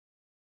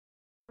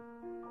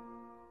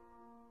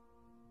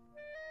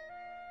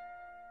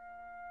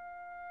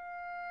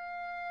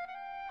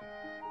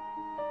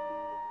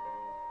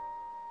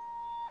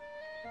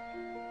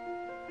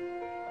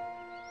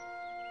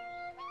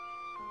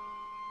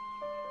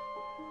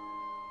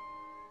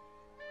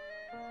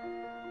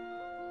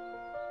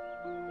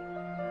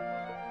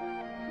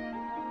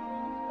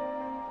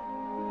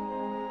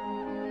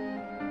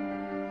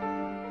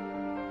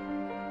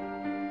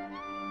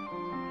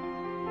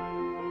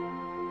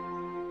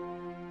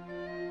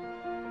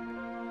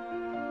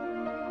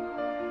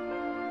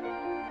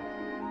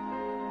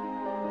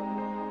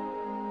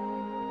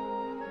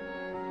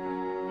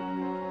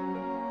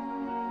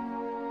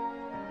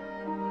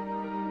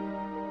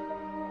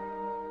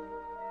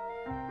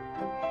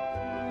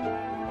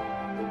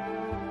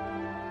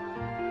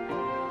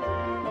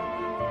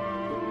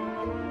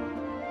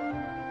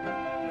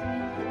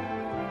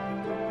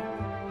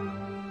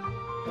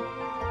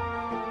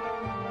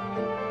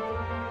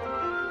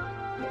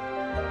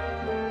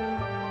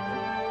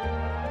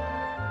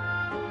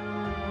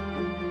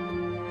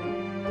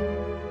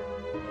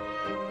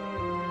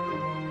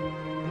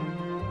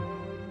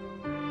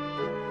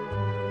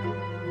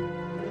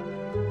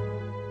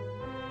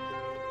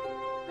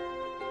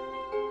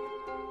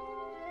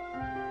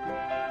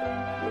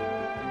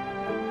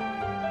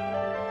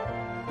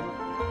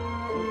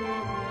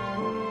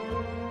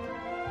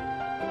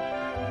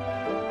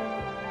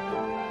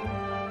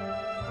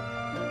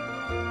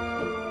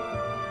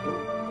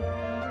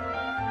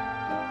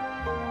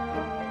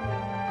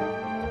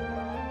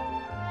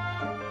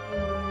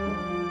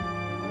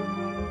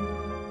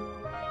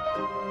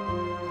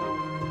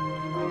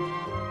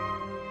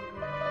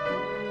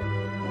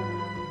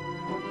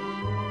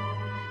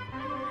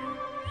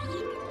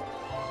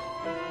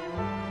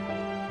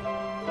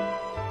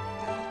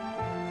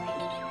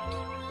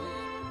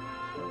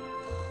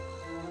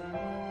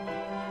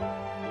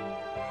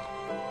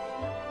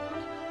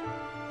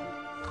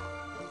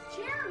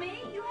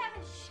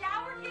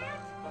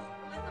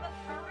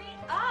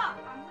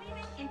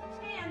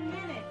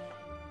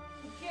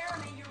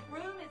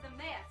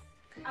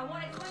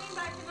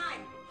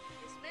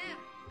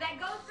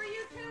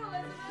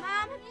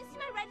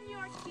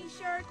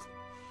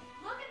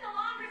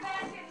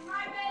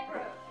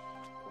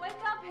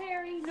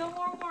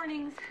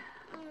mornings.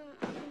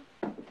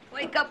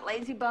 Wake up,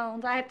 lazy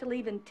bones. I have to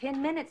leave in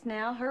 10 minutes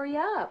now. Hurry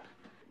up.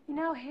 You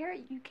know,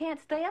 Harry, you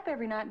can't stay up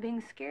every night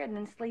being scared and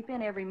then sleep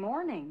in every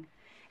morning.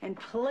 And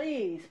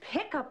please,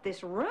 pick up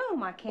this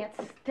room. I can't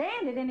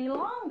stand it any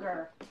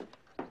longer.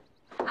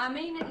 I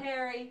mean it,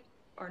 Harry,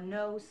 or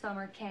no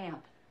summer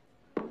camp.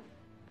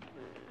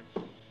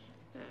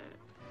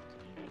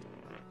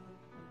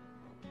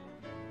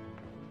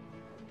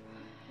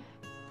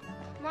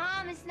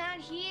 Mom, it's not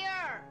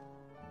here.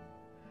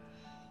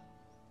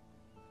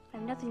 I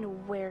have nothing to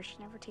wear. She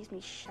never takes me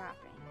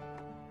shopping.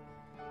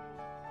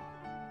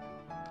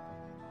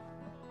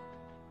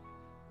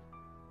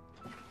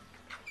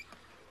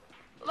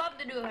 Love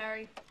to do,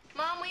 Harry.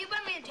 Mom, will you buy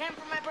me a 10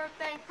 for my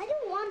birthday? I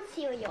don't want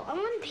cereal. I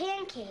want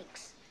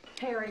pancakes.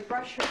 Harry,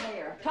 brush your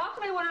hair. Talk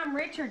to me when I'm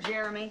richer,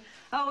 Jeremy.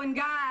 Oh, and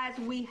guys,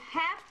 we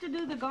have to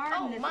do the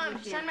garden this Mom,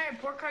 weekend. send my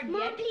report card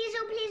Mom, yet? please,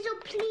 oh, please, oh,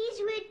 please,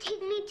 will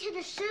take me to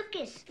the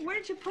circus. Where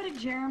did you put it,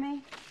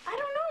 Jeremy? I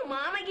don't know,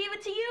 Mom. I gave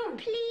it to you.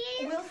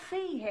 Please? We'll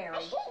see, Harry.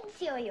 I hate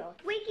cereal.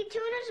 Ricky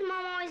Tuna's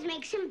mom always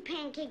makes him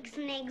pancakes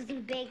and eggs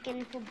and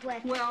bacon for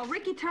breakfast. Well,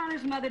 Ricky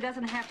Turner's mother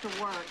doesn't have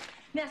to work.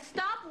 Now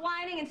stop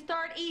whining and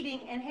start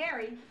eating. And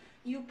Harry,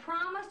 you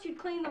promised you'd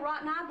clean the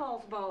rotten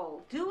eyeballs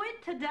bowl. Do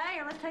it today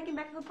or let's take him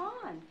back to the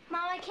pond.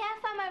 Mom, I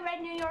can't find my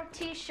red New York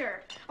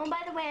t-shirt. Oh,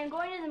 by the way, I'm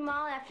going to the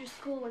mall after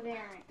school with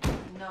Aaron.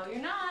 No,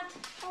 you're not.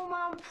 Oh,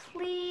 Mom,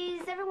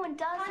 please. Everyone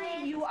does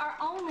Honey, it. you are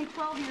only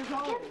 12 years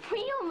old. Get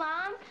real,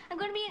 Mom. I'm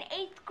going to be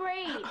in 8th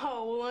grade.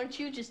 Oh, well, aren't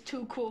you just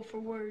too cool for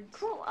words?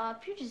 Grow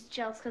up. You're just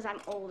jealous because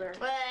I'm older.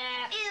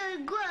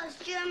 Ew, gross,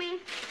 Jeremy.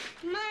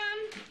 Mom,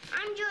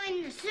 I'm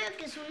joining the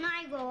circus when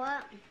I grow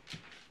up.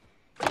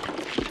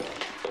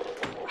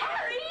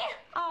 Harry!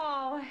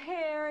 Oh,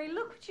 Harry,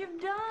 look what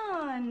you've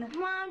done.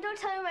 Mom, don't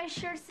tell me my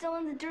shirt's still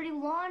in the dirty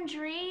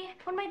laundry.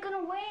 What am I going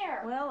to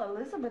wear? Well,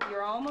 Elizabeth,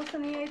 you're almost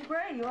in the 8th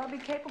grade. You ought to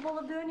be capable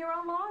of doing your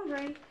own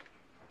laundry.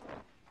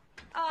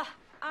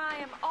 I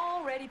am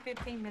already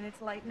 15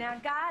 minutes late. Now,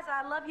 guys,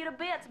 I love you to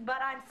bits, but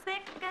I'm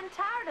sick and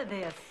tired of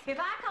this. If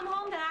I come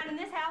home tonight and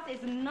this house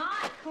is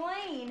not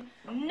clean,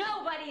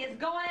 nobody is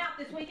going out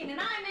this weekend,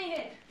 and I mean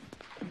it.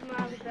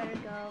 Mom, we better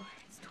go.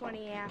 It's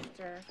 20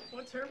 after.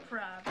 What's her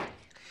problem?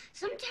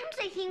 Sometimes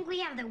I think we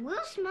have the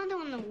worst mother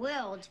in the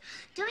world.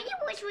 Don't you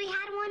wish we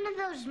had one of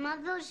those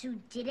mothers who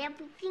did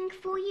everything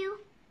for you?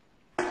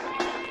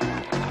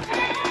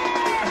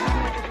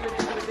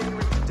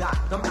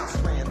 The mouse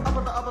ran up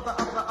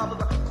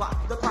the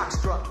clock. The clock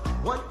struck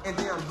one, and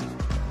down he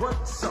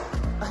run so.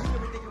 A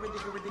hickory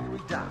dickory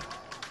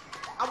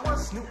I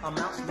once knew a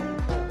mouse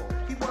named Bobo.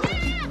 He was a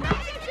cute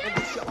mouse, and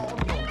we should all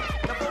know.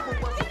 Now Bobo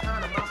was the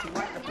kind of mouse who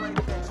liked to play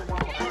things, so while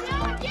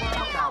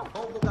now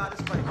Bobo got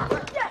his fame.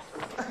 Yes!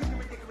 A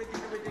hickory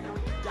dickory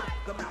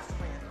The mouse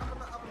ran.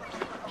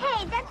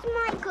 Hey, that's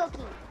my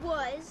cookie.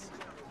 Was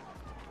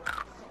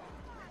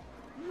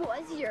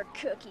your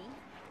cookie?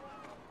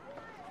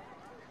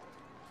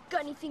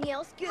 Got anything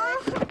else good?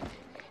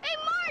 Hey,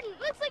 Martin!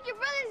 Looks like your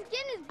brother's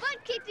getting his butt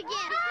kicked again.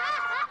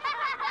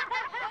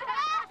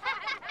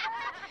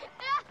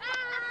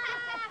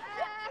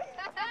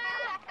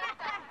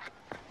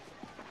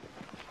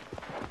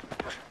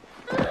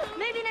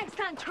 Maybe next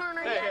time,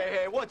 Turner.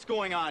 Hey, what's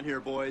going on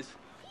here, boys?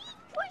 He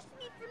pushed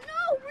me for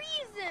no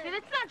reason. Hey,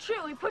 that's not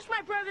true. He pushed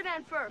my brother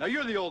down first. Now,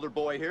 you're the older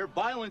boy here.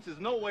 Violence is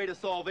no way to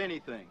solve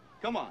anything.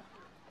 Come on.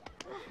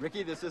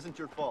 Ricky, this isn't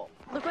your fault.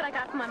 Look what I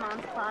got from my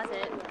mom's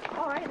closet.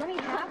 All right, let me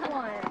have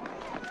one.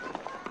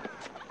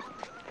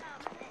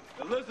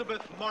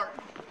 Elizabeth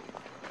Martin.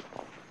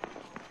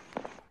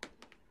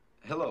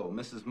 Hello,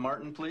 Mrs.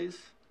 Martin, please.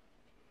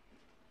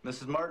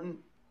 Mrs. Martin,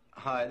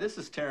 hi, this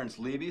is Terrence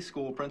Levy,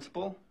 school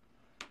principal.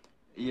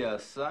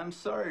 Yes, I'm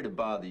sorry to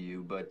bother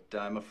you, but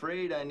I'm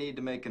afraid I need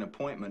to make an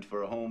appointment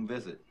for a home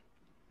visit.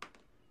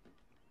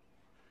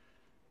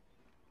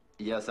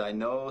 Yes, I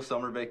know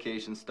summer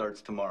vacation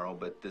starts tomorrow,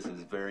 but this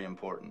is very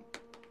important.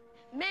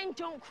 Men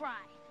don't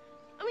cry.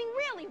 I mean,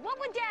 really, what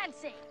would Dad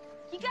say?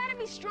 You gotta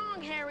be strong,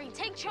 Harry.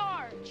 Take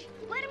charge.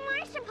 What am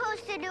I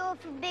supposed to do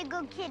if a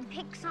bigger kid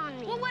picks on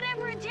me? Well,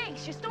 whatever it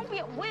takes. Just don't be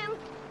a wimp.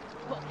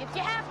 Look, if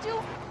you have to,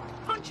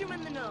 punch him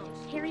in the nose.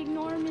 Harry,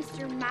 ignore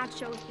Mr.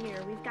 Macho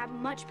here. We've got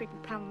much bigger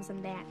problems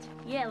than that.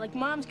 Yeah, like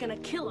Mom's gonna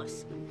kill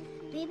us.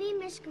 Maybe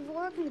Miss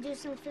Gavor can do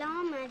some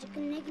flower magic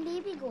and make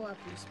Libby go up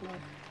in smoke.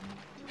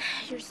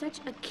 You're such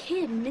a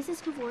kid.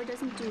 Mrs. Cavor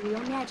doesn't do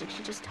real magic.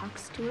 She just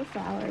talks to her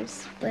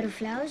flowers. But her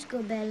flowers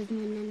go better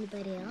than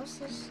anybody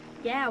else's.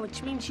 Yeah,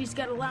 which means she's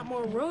got a lot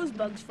more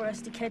rosebugs for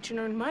us to catch and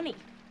earn money.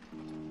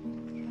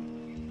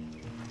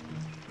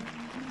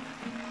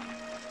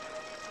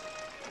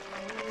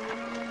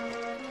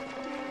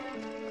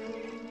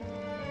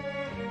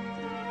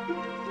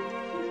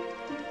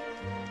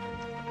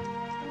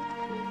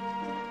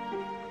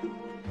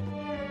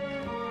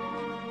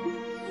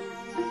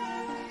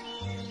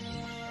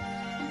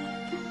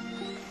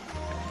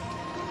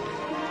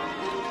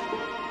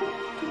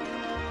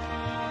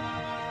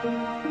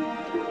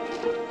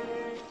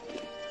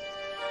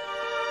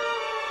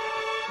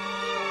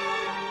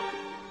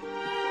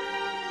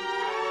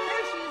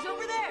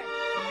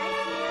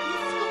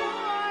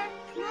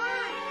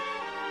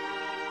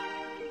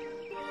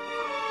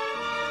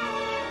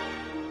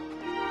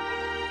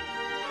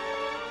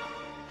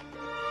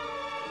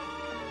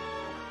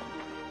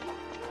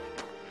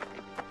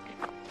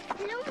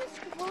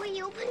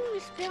 putting a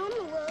spell on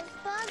the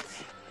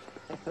rosebuds?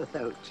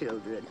 Hello,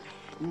 children.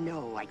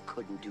 No, I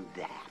couldn't do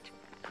that.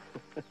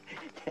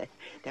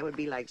 That would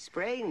be like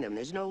spraying them.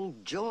 There's no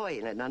joy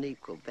in an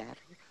unequal battle.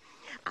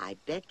 I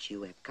bet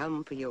you have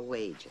come for your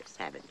wages,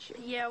 haven't you?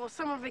 Yeah, well,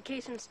 summer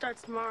vacation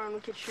starts tomorrow and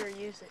we could sure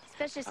use it.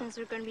 Especially since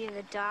we're going to be in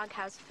the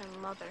doghouse with her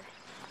mother.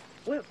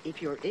 Well,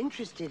 if you're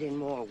interested in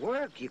more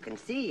work, you can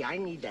see I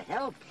need the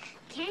help.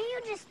 Can't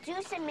you just do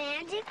some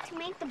magic to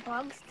make the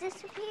bugs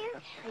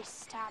disappear? Hey,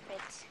 stop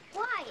it.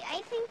 Why?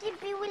 I think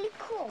it'd be really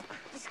cool.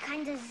 Just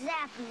kind of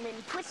zap them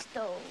and twist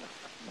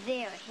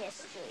their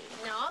history.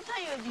 No, I'll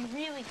tell you it'd be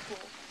really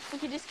cool. We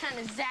could just kind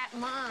of zap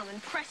Mom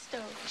and presto,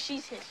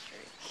 she's history.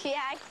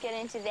 Yeah, I could get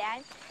into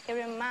that. Get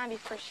rid of Mom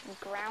before she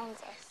grounds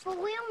us. But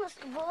we almost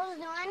supposed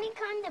to do any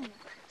kind of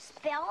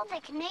spell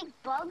that can make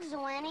bugs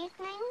or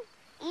anything?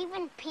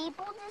 Even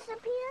people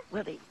disappear?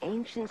 Well, the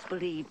ancients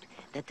believed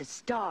that the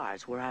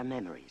stars were our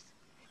memories,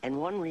 and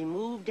one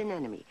removed an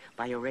enemy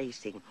by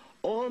erasing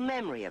all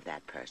memory of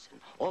that person,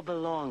 all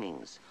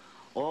belongings,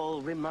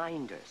 all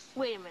reminders.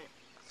 Wait a minute.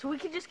 So we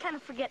could just kind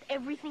of forget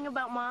everything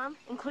about Mom,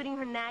 including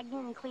her nagging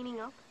and cleaning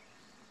up?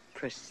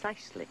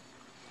 Precisely.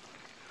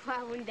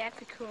 Wow, wouldn't that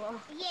be cool?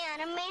 Yeah,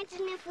 and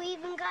imagine if we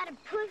even got a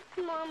proof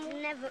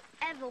Mom never,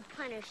 ever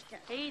punished us.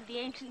 Hey, did the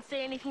ancients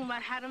say anything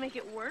about how to make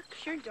it work?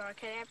 Sure,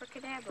 dark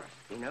abracadabra.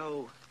 You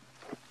know,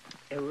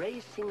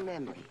 erasing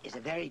memory is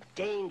a very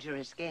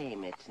dangerous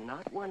game. It's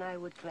not one I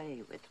would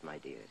play with, my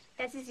dears.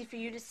 That's easy for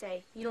you to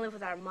say. You don't live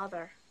with our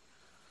mother.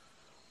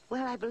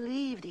 Well, I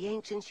believe the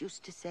ancients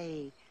used to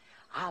say,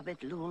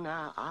 Abit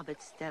Luna,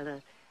 Abit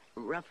Stella.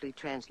 Roughly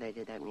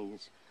translated, that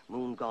means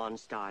moon gone,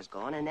 stars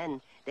gone, and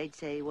then they'd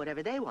say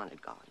whatever they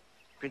wanted gone.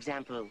 For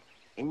example,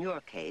 in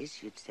your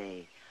case, you'd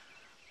say,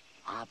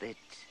 Abit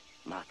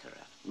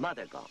Matera,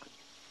 mother gone.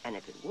 And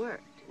if it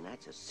worked, and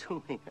that's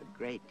assuming a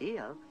great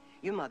deal,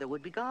 your mother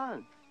would be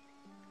gone.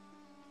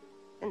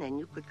 And then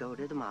you could go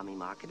to the mommy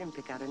market and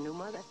pick out a new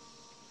mother.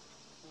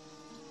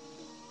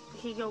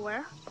 Can you go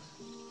where?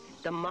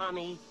 The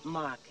mommy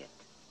market.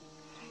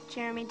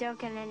 Jeremy, don't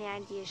get any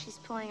ideas. She's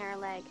pulling our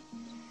leg.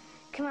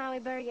 Come on, we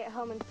better get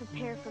home and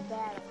prepare for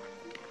battle.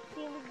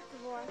 See you, Mrs.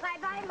 DeVore.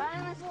 Bye-bye,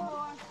 Bye, Miss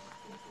DeVore.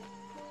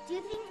 Do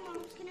you think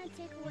Mom's gonna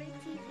take away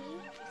TV?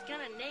 She's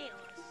gonna nail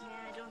us.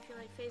 Yeah, I don't feel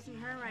like facing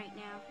her right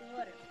now.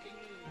 Whatever.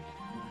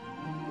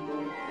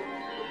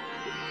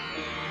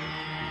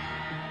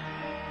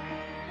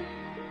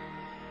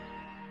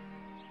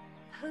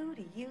 Who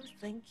do you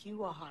think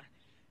you are?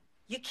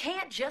 You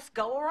can't just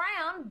go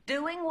around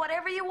doing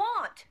whatever you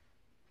want.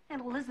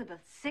 And Elizabeth,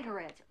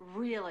 cigarettes,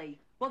 really?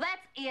 Well,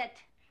 that's it.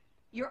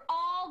 You're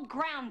all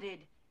grounded.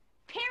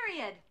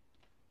 Period.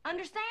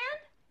 Understand?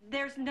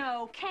 There's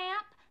no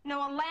camp, no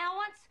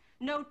allowance,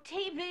 no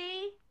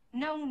TV,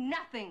 no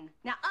nothing.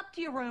 Now, up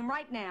to your room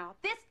right now.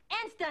 This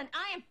instant,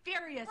 I am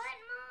furious.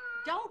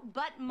 But, Mom! Don't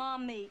but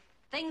Mom me.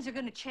 Things are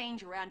going to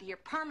change around here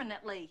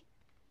permanently.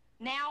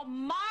 Now,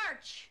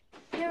 march!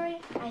 Harry,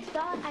 I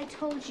thought I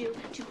told you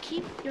to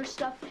keep your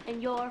stuff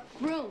in your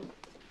room.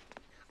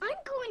 I'm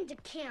going to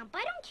camp.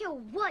 I don't care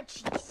what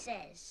she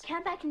says.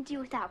 Camp I can deal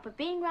without, but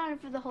being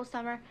grounded for the whole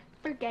summer,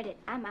 forget it.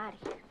 I'm out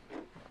of here.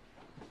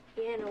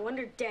 Yeah, no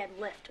wonder Dad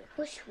left her.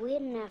 Wish we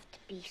didn't have to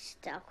be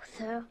stuck with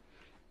her.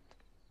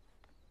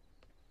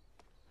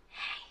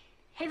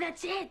 Hey,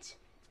 that's it.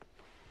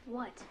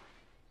 What?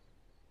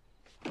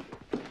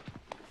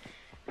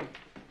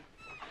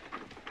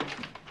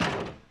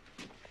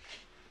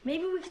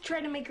 Maybe we could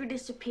try to make her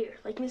disappear,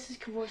 like Mrs.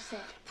 Cavor said.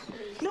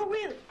 Please. No,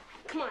 really.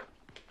 Come on.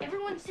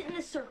 Everyone sit in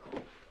a circle.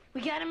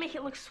 We gotta make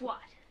it look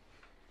SWAT.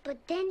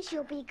 But then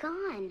she'll be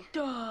gone.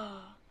 Duh.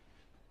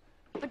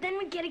 But then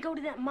we gotta go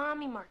to that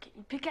mommy market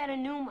and pick out a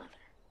new mother.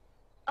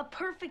 A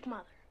perfect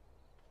mother.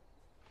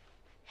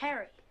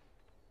 Harry.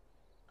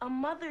 A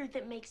mother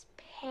that makes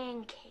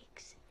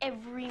pancakes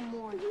every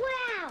morning.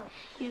 Wow!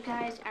 You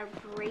guys are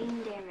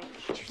brain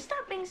damaged. Would you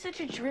stop being such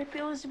a drip,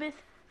 Elizabeth?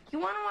 You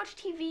want to watch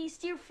TV,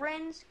 see your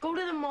friends, go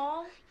to the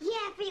mall?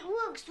 Yeah, if it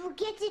works, we'll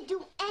get to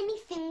do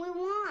anything we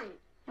want.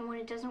 And when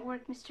it doesn't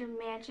work, Mr.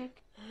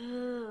 Magic?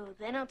 Oh,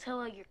 then I'll tell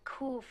all your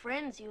cool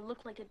friends you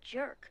look like a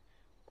jerk.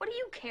 What do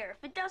you care?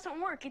 If it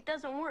doesn't work, it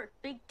doesn't work.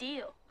 Big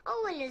deal.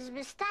 Oh,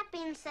 Elizabeth, stop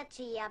being such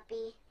a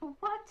yuppie.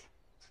 What?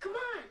 Come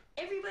on,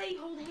 everybody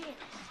hold hands.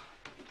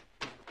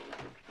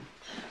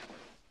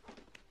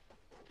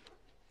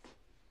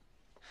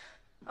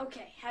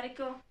 Okay, how'd it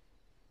go?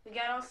 We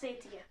got all say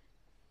it together.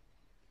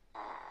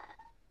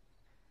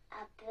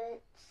 A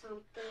bit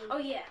something. Oh,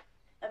 yeah.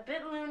 A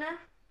bit Luna,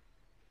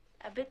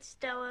 a bit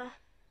Stella,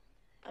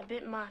 a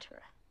bit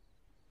Matera.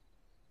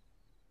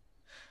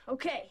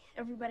 Okay,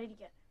 everybody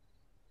together.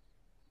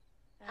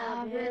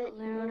 A bit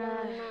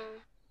Luna,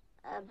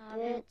 a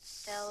bit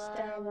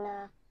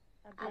Stella,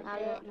 a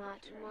bit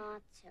Matera.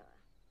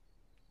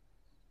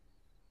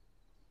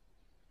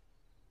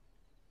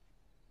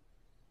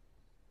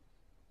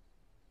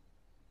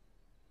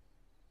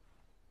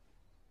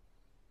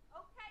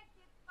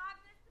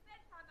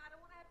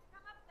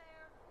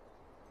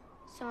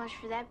 So much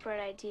for that bird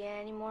idea.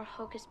 Any more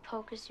hocus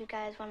pocus you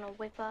guys want to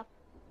whip up?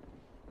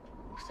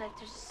 Looks like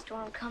there's a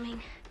storm coming.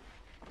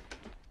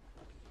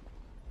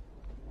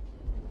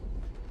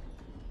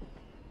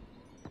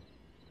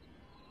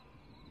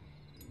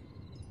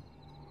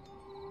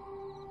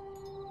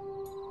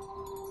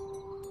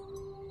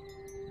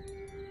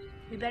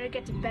 We better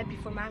get to bed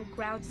before Mom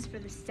grouts for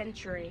the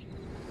century.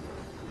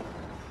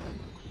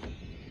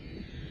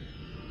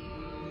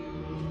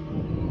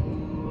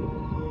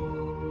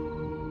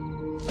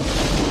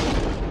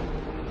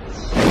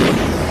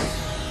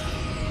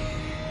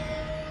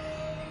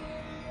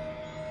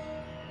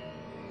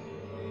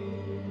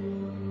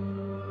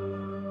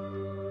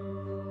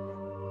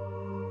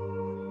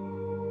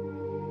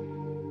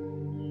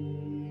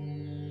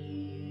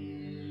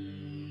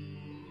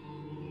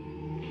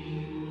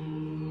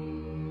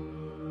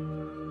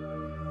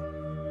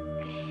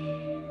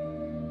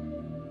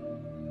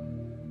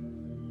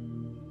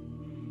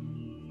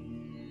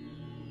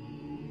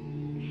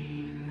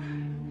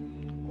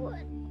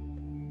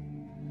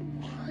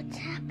 What's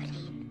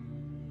happening?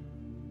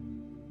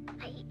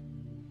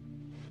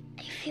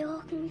 I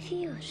feel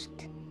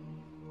confused.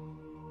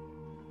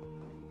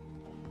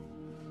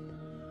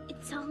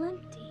 It's all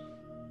empty.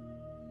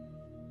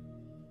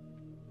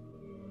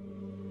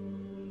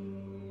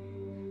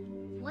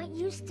 What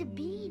used to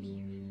be in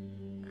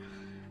here?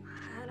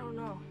 I don't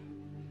know.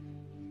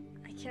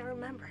 I can't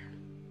remember.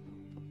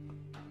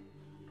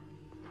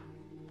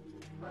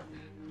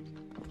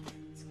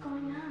 What's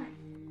going on?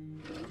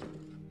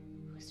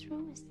 Whose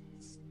room is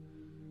this?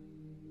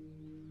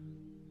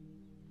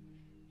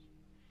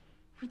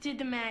 Who did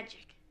the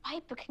magic?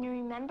 Right, but can you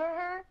remember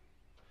her?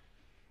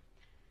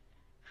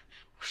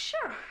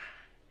 Sure.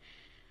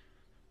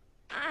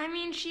 I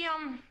mean,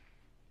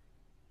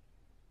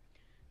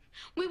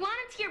 we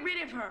wanted to get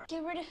rid of her.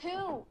 Get rid of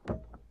who?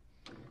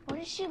 What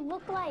does she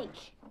look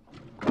like?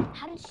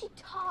 How did she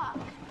talk?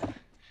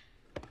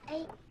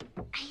 I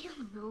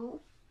don't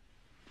know.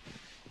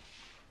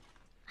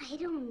 I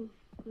don't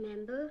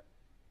remember.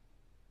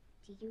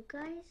 Do you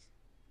guys?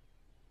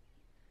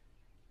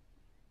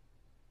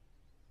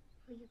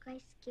 Were you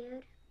guys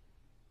scared?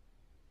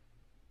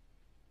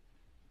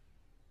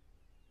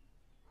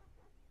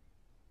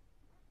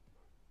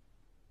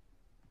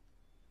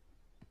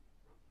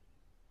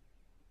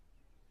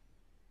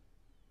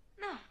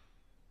 No.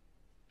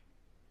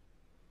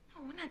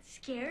 No, we're not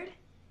scared.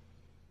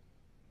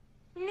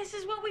 I mean, this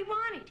is what we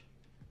wanted.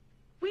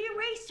 We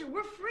erased her.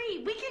 We're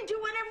free. We can do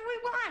whatever we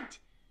want.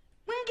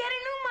 We can get a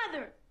new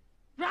mother.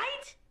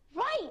 Right?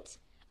 Right!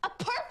 A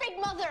perfect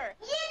mother!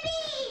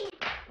 Yippee!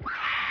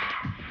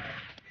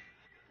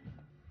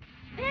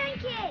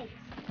 Pancakes!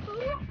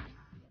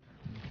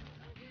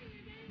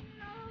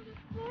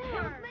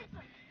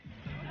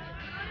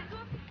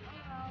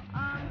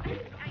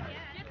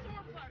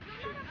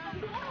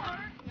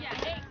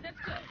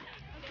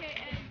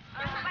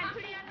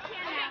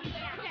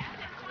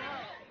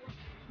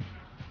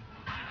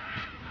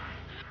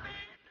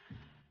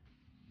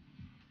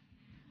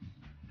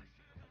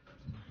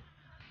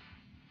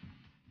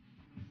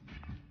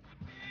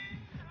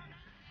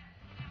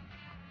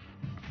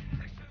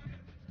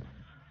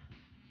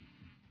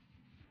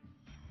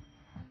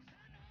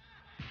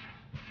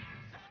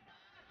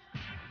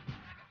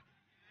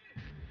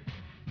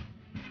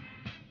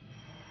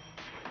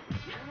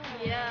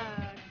 Yeah.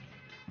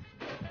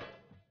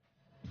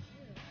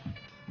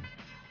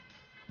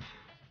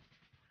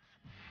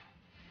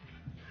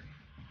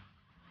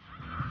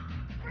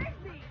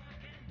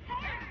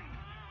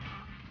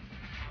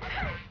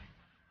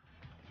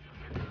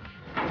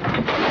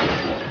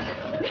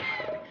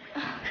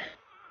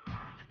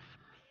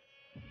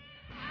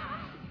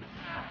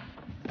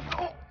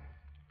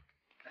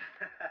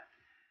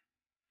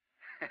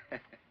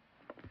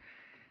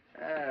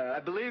 I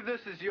believe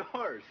this is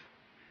yours.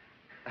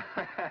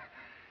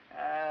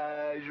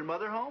 Is your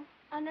mother home?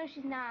 Oh, no,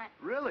 she's not.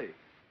 Really?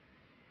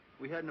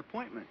 We had an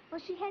appointment.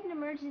 Well, she had an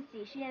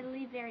emergency. She had to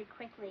leave very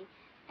quickly.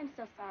 I'm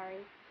so sorry.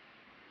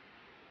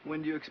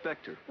 When do you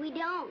expect her? We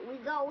don't. We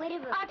got rid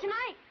of her.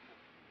 Tonight.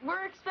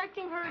 We're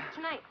expecting her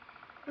tonight.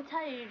 We'll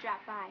tell you to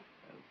drop by.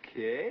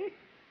 Okay.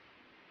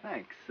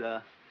 Thanks.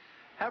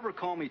 Have her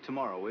call me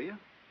tomorrow, will you?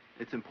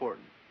 It's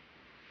important.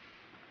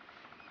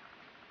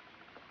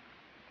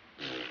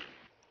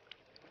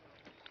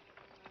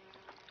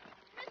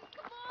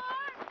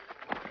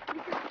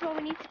 Mrs. Kapoor,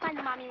 we need to find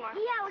the mommy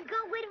market. Yeah, we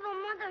got rid of her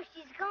mother.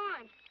 She's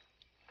gone.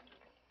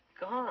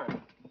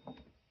 Gone?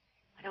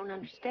 I don't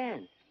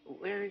understand.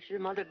 Where is your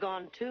mother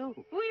gone to?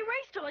 We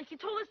erased her like you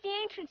told us the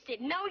ancients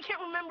did. Now we can't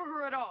remember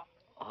her at all.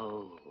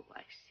 Oh,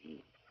 I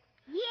see.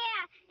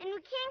 Yeah, and we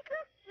can't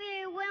cook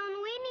very well,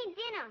 and we need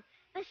dinner.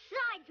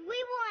 Besides, we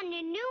want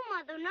a new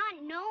mother,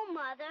 not no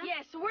mother.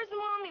 Yeah, so where's the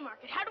mommy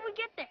market? How do we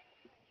get there?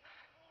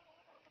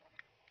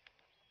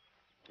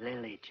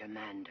 Lily,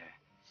 Jamander,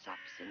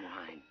 sops and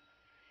wine.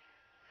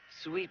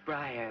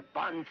 Sweetbriar,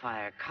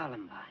 bonfire,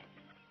 columbine.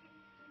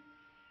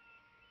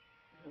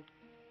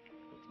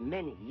 It's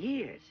many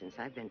years since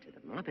I've been to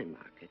the Mobbin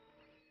Market.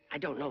 I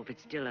don't know if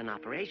it's still in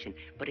operation,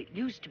 but it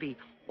used to be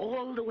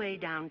all the way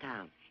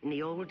downtown in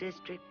the old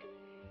district,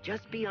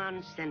 just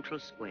beyond Central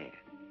Square.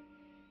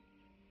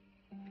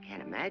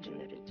 can't imagine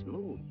that it's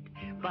moved.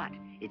 But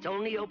it's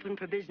only open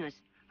for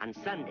business on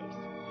Sundays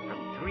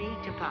from 3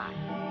 to 5.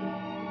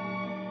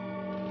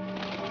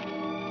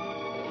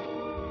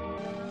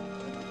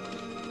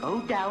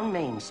 Go down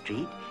Main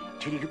Street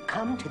till you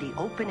come to the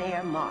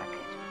open-air market.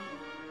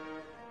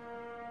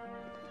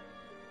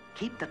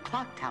 Keep the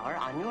clock tower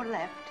on your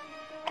left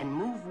and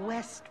move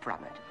west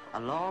from it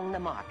along the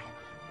market.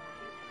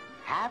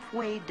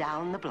 Halfway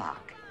down the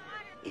block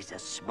is a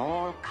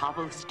small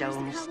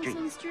cobblestone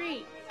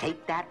street.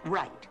 Take that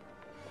right.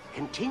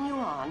 Continue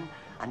on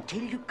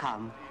until you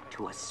come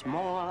to a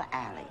small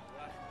alley.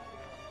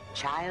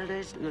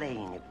 Childer's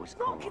Lane, it was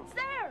called. Look, it's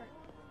there!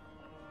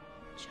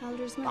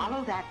 Childer's Lane.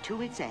 Follow that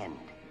to its end,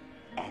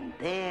 and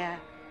there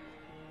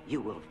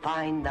you will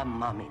find the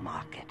Mummy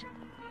Market.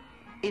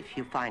 If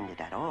you find it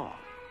at all.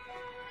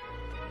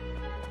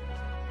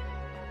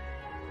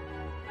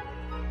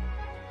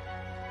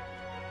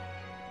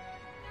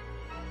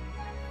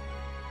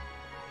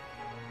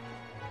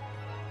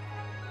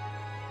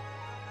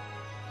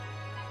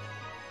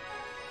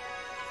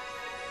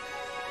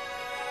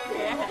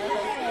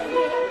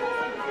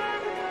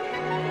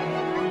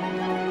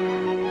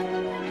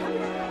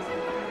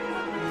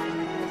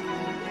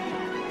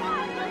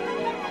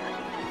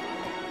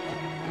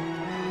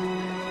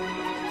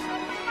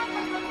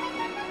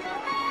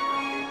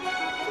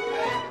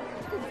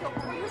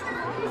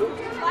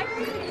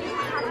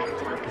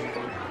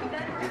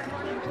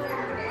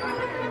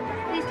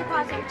 Please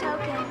deposit your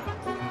token.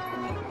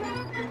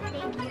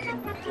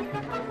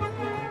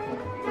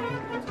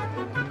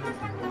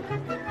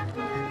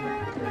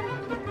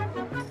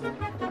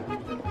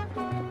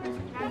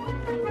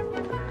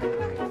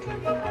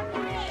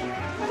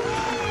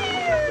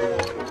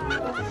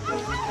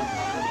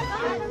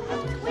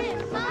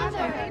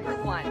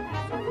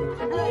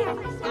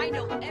 I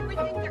know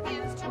everything there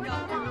is to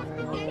know.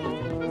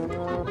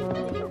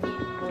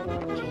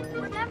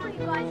 Remember, you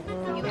guys.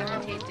 You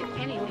haven't tasted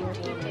anything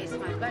till you taste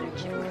my butter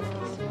chip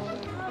cookies.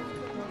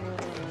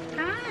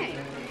 Hi.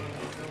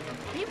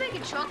 Can you bake a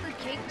chocolate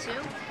cake, too?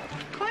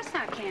 Of course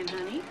I can,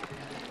 honey.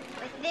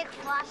 With thick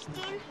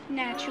frosting?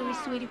 Naturally,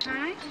 sweetie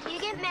pie. Do you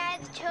get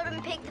mad if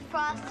children pick the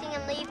frosting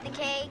and leave the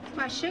cake?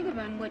 Why, Sugar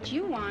Bun, what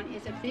you want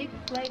is a big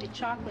plate of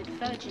chocolate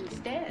fudge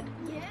instead.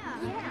 Yeah.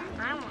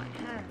 I want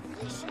her.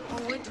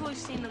 Well, wait till we've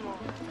seen them all.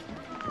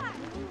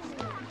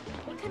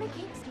 What kind of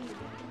cakes do you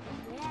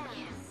want?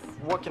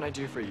 What can I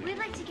do for you? We'd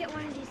like to get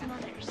one of these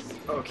mothers.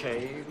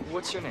 Okay,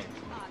 what's your name?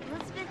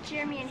 Elizabeth,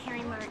 Jeremy, and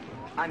Harry Martin.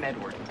 I'm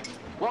Edward.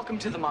 Welcome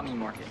to the Mummy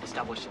Market,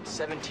 established in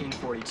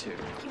 1742.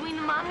 You mean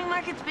the mommy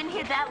market's been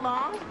here that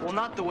long? Well,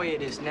 not the way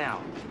it is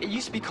now. It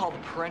used to be called the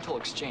Parental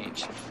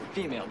Exchange,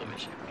 female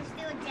division. Is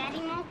there a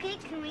daddy mall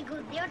cake? Can we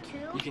go there,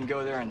 too? You can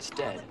go there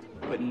instead,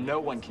 but no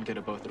one can go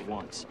to both at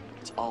once.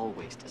 It's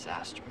always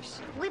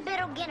disastrous. We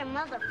better get a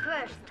mother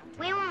first.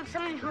 We want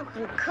someone who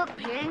can cook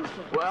pancakes.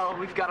 Well,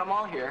 we've got them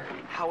all here.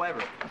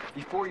 However,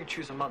 before you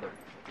choose a mother,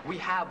 we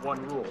have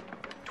one rule,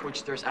 to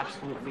which there's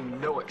absolutely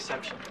no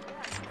exception.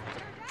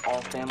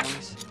 All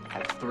families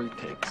have 3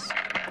 pigs.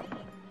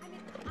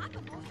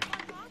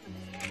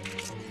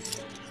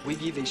 We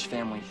give each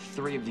family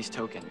 3 of these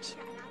tokens.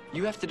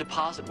 You have to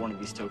deposit one of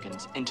these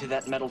tokens into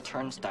that metal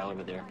turnstile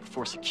over there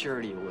before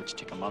security will let you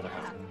take a mother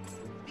home.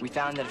 We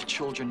found that if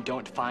children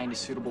don't find a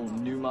suitable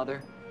new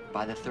mother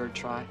by the 3rd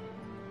try,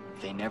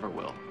 they never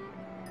will.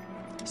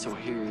 So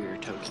here are your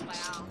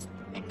tokens,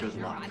 and good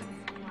luck.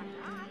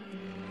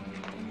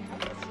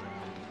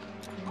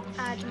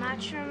 Ad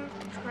matrum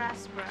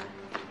prospera.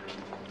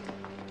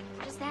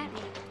 What does that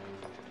mean?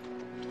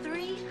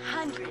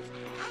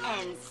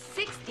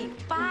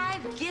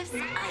 365 gifts a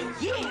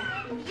year.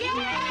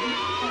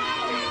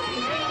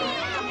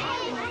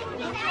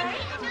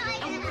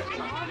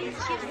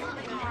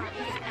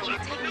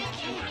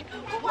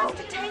 Who wants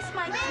to taste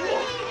my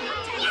cake?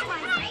 Taste my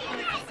cake.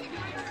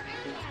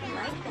 You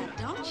like that,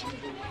 don't you?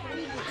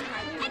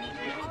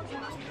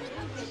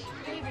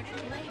 Favorite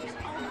flavors,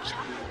 all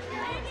chocolate.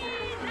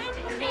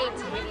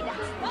 Creativity, that's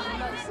the most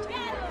important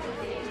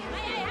thing.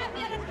 May I have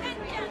your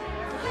attention?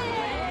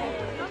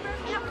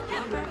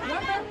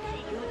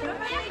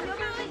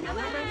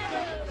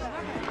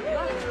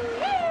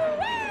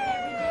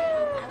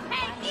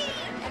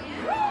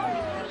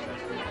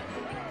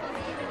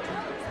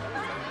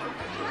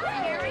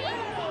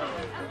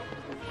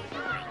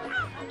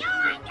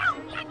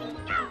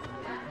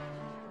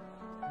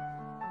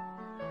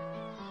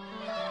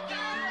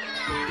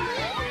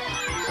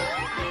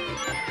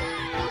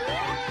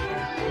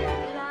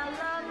 La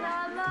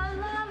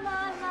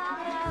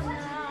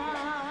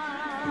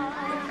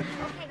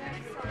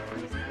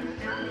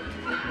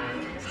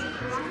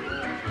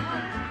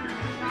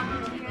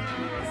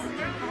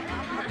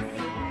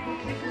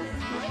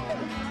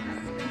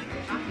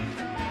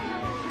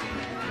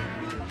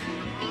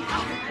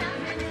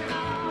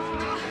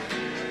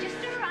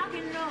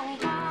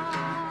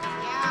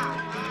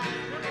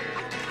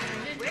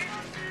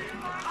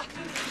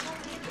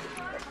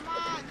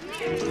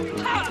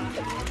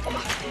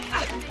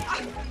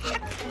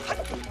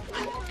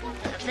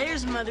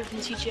Sarah's mother can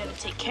teach you how to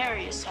take care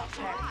of yourself,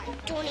 Harry.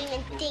 Don't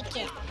even think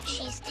it.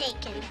 She's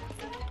taken.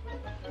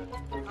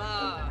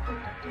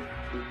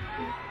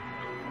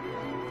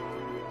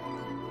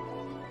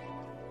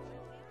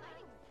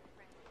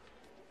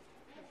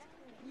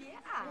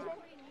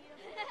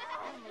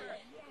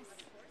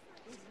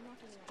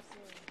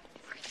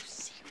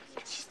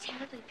 She's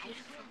terribly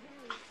beautiful.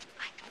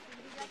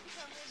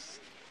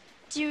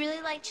 Do you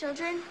really like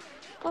children?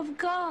 Of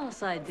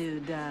course I do,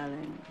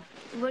 darling.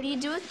 What do you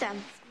do with them?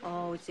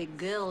 Oh, it's a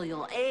girl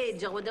your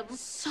age. I would have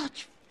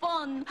such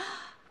fun.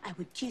 I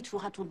would teach you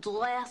how to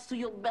dress to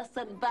your best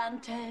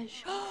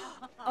advantage.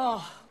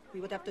 Oh,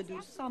 we would have to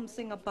do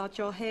something about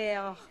your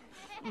hair.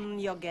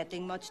 You're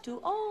getting much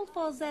too old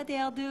for that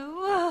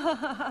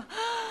hairdo.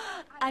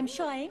 I'm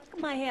sure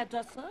my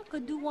hairdresser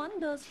could do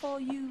wonders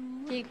for you.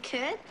 You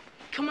could?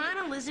 Come on,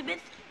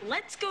 Elizabeth.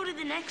 Let's go to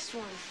the next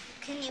one.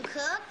 Can you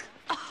cook?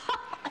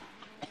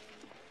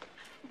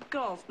 Of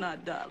course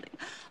not, darling.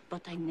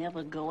 But I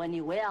never go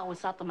anywhere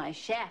without my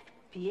chef,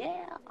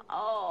 Pierre.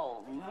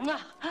 Oh,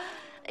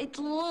 a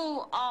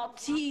true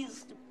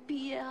artiste.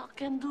 Pierre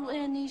can do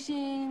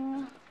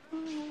anything.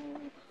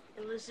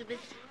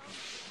 Elizabeth,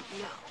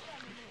 no.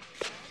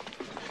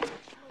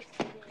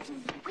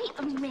 Wait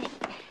a minute.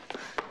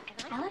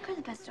 I like her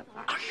the best so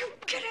far. Are you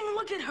kidding?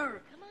 Look at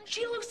her.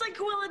 She looks like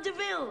Cruella de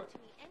Vil.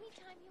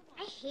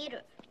 I hate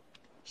her.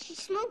 She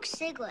smokes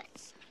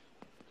cigarettes.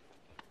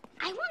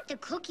 I want the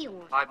cookie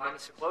one. 5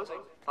 minutes to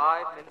closing.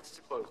 5 minutes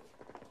to closing.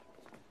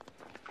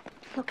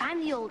 Look,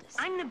 I'm the oldest.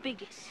 I'm the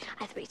biggest.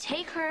 Either we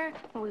take her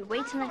or we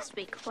wait till next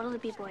week. What'll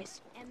it be,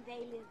 boys? And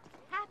they lived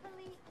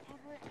happily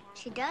ever after.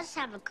 She does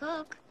have a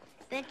cook.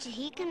 Bet you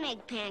he can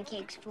make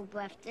pancakes for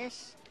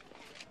breakfast.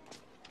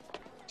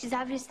 She's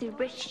obviously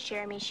rich,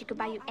 Jeremy. She could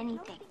buy you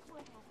anything.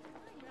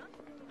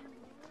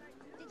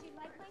 Did you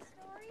like my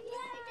story?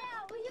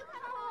 Yeah, will you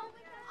come home?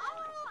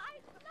 Oh, I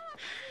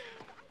love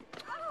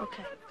you.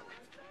 Okay.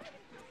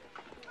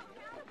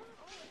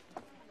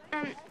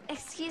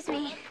 Excuse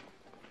me.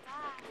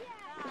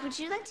 Would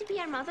you like to be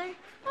our mother?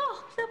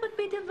 Oh, that would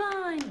be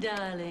divine,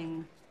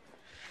 darling.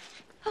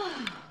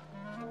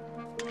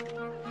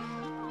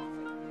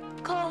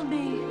 Call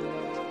me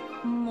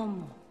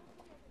Momo.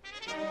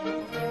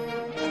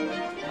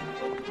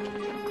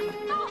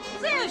 Oh,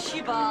 there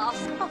she was.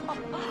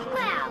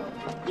 Wow,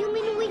 you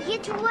mean we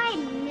get to ride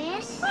in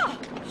this? Oh,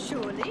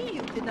 surely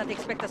you did not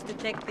expect us to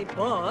take the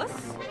bus.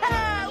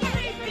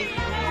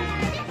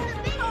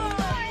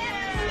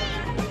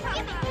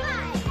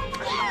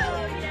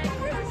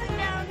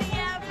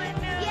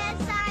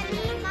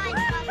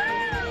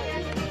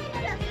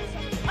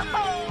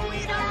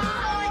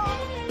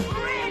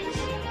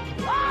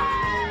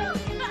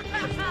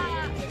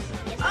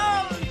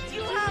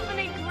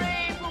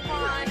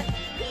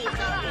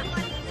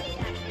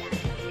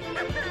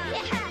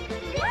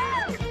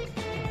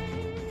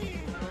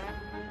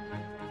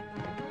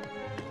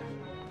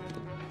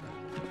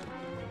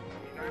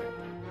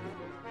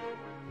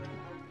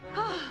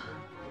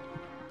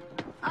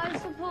 I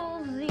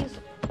suppose this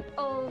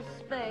old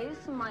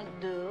space might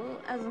do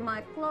as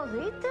my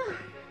closet.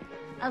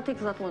 I'll take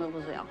that one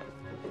over there.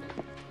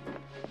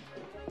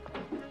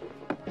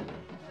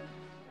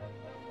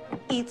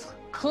 It's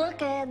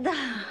crooked.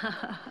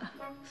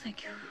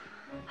 Thank you.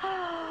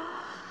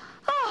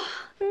 Oh,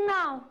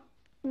 now,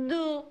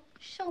 do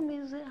show me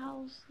the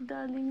house,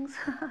 darlings.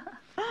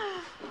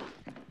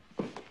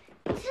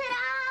 Ta-da!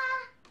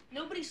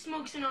 Nobody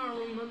smokes in our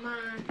room, Mama.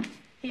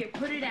 Here,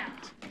 put it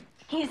out.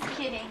 He's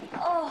kidding.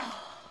 Oh,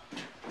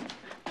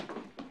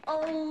 a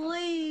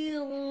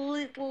real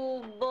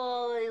little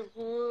boy's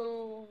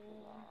room.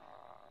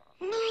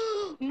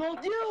 Mon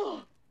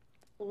Dieu!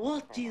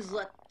 What is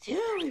that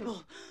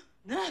terrible,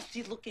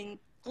 nasty-looking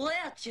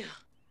creature?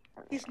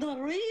 It's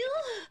not real?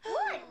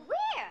 What?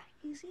 Where?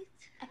 Is it?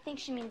 I think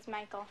she means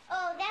Michael.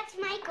 Oh, that's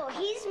Michael.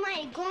 He's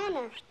my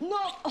iguana.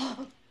 No!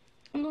 Oh,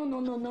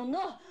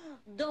 no.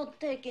 Don't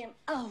take him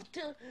out.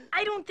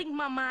 I don't think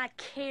Mama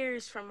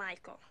cares for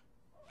Michael.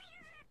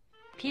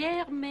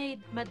 Pierre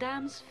made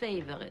Madame's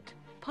favorite,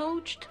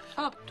 poached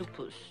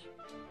octopus.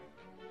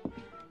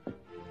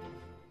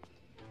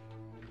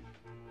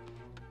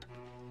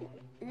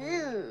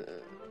 Ew.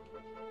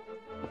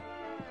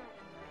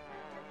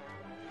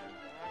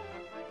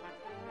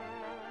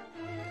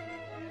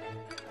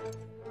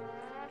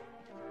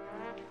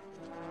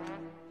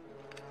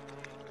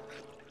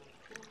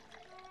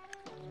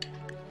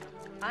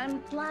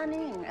 I'm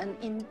planning an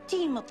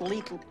intimate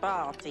little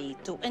party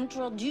to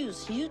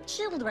introduce you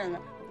children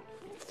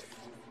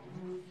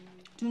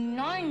to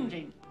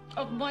 90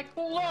 of my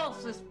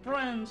closest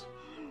friends.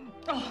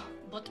 Oh,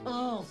 but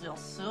there's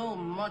so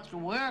much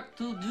work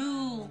to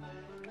do.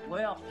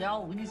 Where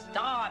shall we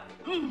start?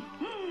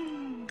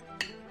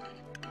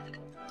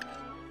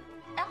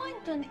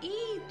 Arrington,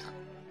 eat.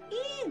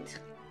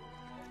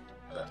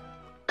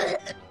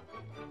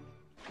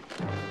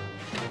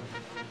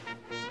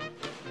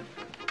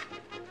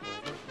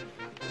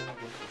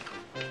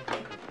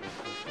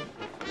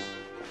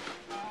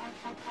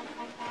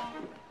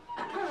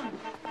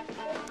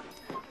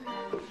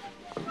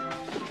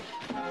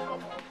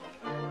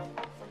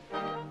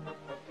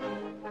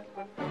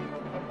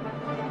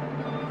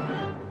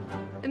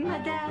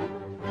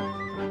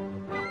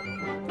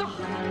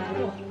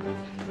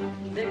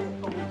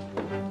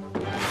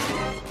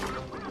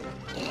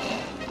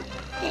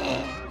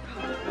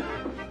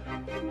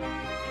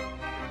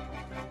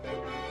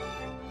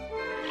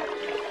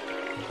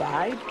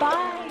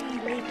 Bye-bye,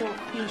 little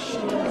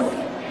fishies.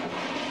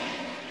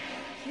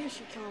 Here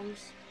she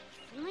comes.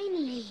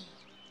 Finally.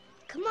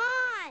 Come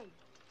on.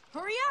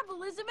 Hurry up,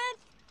 Elizabeth.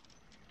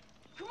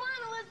 Come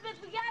on,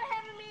 Elizabeth, we gotta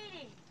have a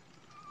meeting.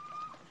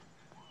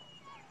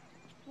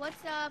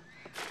 What's up?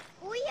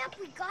 Hurry up,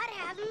 we gotta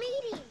have a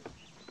meeting.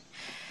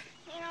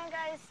 You know,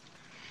 guys,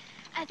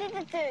 I think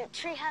that the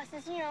treehouse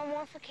is,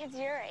 more for kids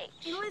your age.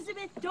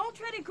 Elizabeth, don't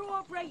try to grow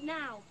up right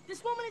now.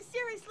 This woman is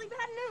seriously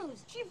bad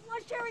news. She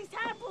flushed Harry's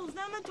tadpoles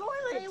down the toilet.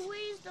 I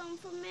raised them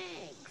for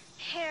Meg.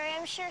 Harry,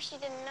 I'm sure she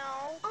didn't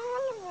know.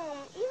 All of them,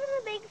 even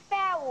the big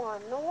fat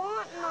one, the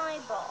rotten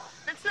eyeball.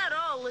 That's not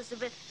all,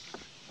 Elizabeth.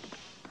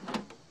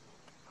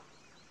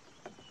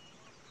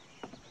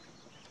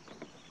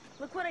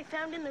 Look what I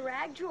found in the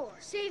rag drawer.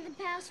 Save the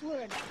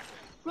password.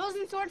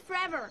 Frozen sword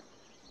forever.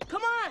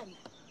 Come on.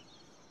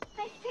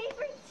 My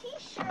favorite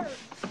T-shirt.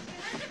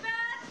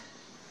 Elizabeth!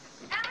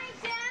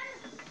 Ellington!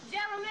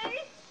 Jeremy!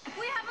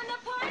 We have an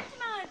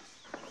appointment!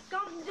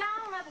 Come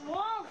down at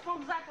once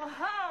from that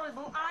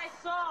horrible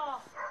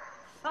eyesore.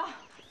 Oh,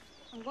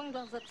 I'm going to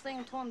have that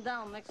thing torn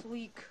down next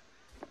week.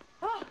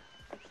 Oh,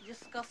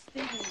 it's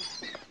disgusting.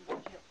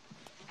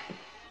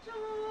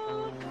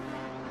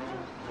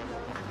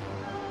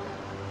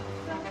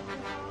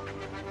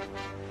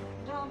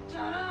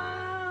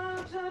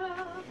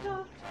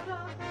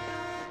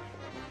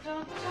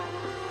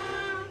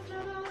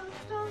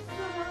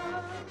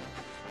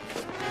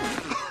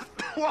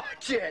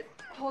 Watch it!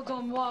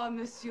 Pardon-moi,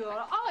 monsieur.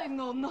 I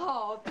know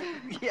not.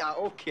 Yeah,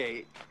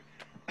 okay.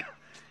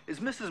 Is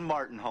Mrs.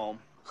 Martin home?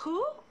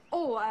 Who?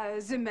 Oh,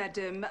 the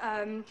madam.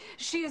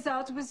 She is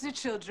out with the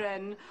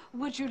children.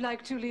 Would you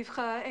like to leave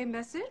her a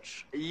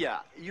message? Yeah,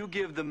 you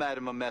give the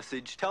madam a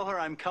message. Tell her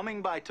I'm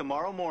coming by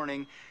tomorrow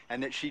morning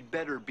and that she'd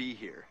better be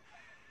here.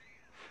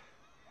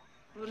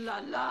 Ooh la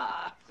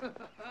la.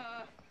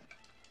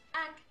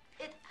 And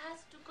it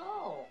has to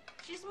go.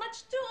 She's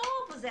much too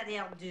old for that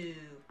hairdo.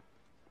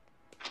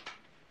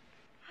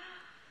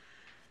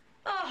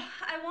 Oh,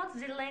 I want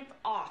the length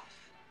off.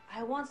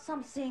 I want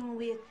something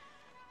with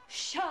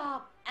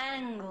sharp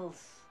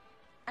angles.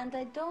 And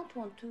I don't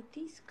want to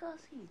discuss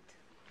it.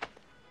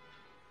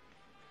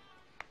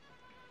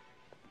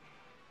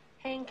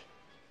 Hank,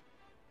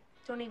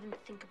 don't even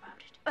think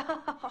about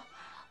it.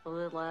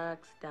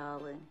 Relax,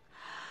 darling.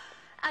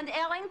 And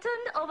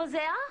Ellington over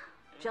there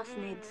just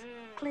needs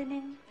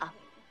cleaning up.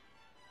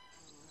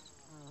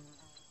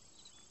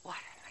 What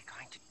am I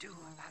going to do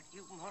about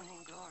you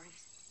morning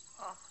glories?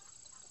 Oh,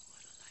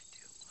 what'll I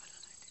do?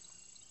 What'll I do?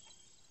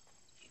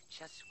 You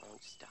just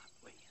won't stop,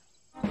 will you?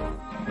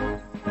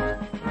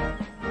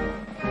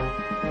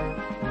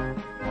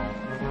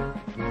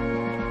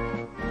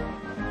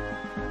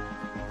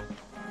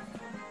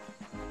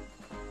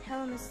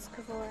 Hello, Mrs.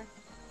 Cavour.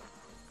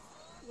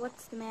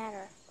 What's the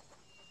matter?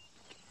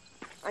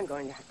 I'm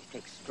going to have to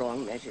take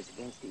strong measures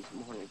against these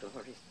morning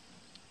glories.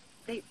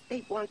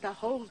 They want the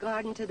whole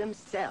garden to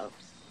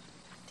themselves.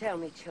 Tell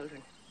me,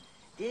 children,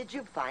 did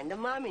you find the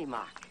mommy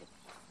market?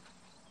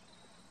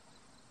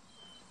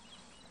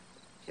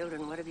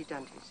 Children, what have you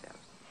done to yourselves?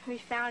 We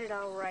found it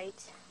all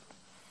right.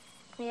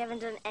 We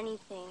haven't done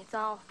anything. It's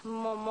all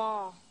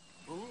Mama.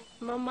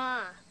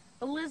 Mama.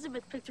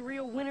 Elizabeth picked a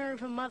real winner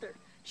of a mother.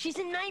 She's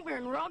a nightmare,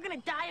 and we're all gonna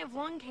die of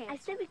lung cancer. I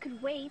said we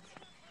could wait.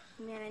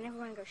 Man, I never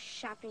want to go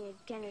shopping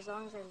again as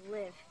long as I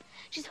live.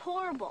 She's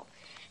horrible.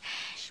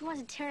 She wants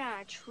to tear down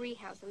our tree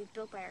house that we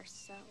built by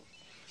ourselves.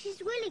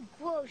 She's really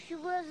gross. She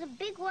wears a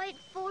big white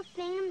full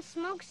thing and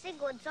smokes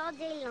cigarettes all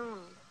day long.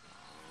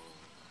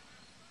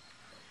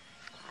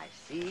 I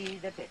see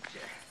the picture.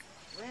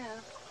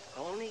 Well,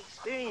 only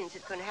experience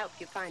is going to help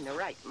you find the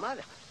right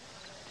mother.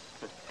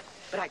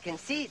 But I can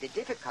see the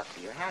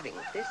difficulty you're having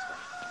with this one.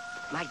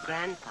 My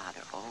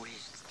grandfather always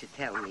used to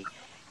tell me,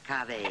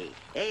 Cave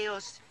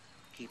eos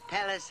qui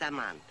pellis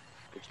amant,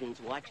 which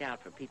means watch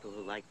out for people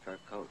who like fur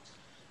coats.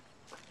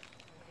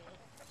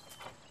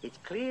 It's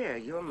clear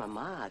your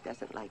mama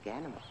doesn't like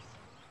animals.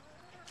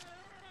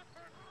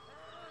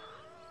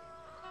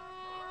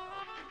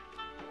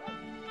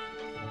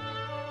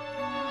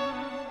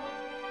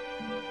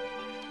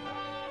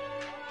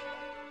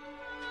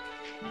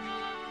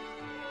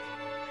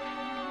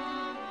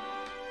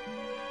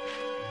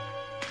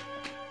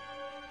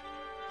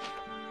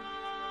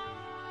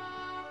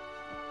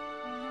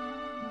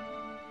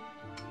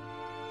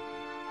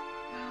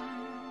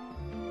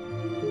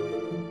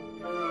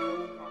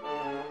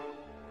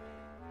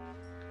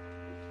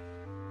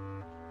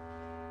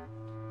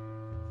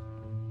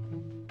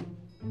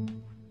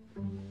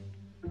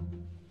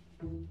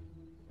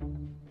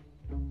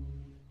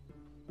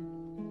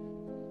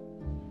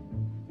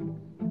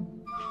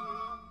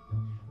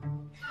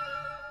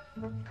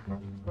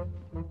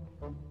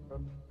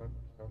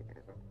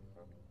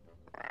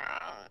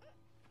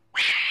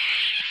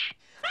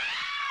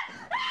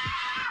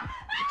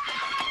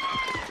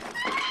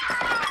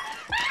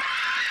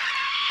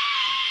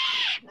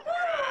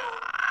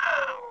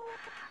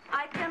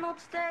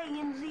 Stay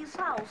in this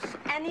house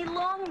any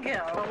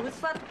longer with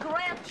that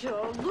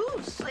creature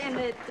loose in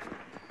it.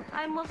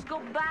 I must go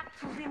back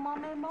to the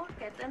Mommy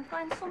Market and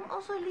find some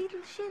other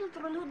little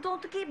children who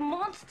don't keep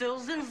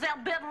monsters in their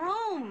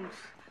bedrooms.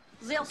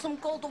 There's some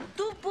cold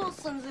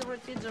octopus in the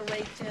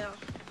refrigerator.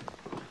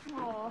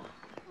 Oh,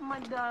 my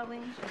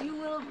darling, you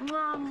will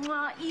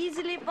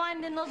easily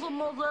find another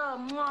mother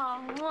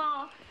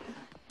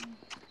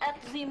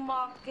at the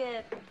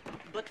market.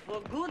 But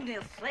for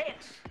goodness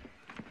sakes,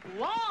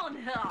 warn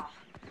her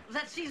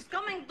that she's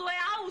coming to a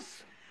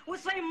house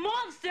with a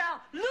monster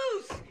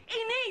loose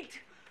in it.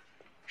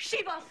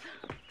 Shivas!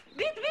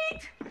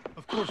 Beat!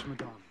 Of course,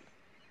 madame.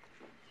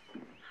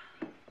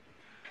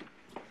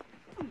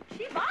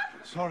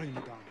 Shivas? Sorry,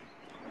 madame.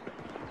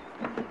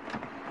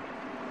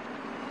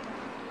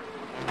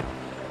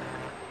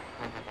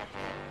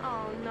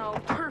 Oh, no.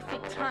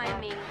 Perfect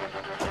timing.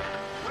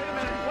 Wait a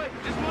minute, wait,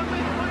 just 1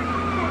 minute, wait.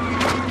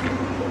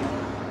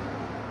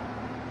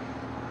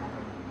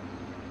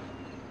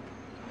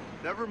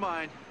 Never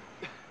mind.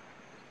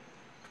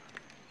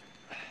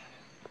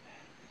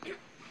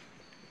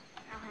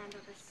 I'll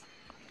handle this.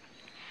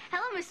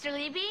 Hello, Mr.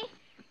 Levy.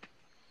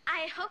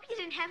 I hope you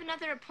didn't have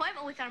another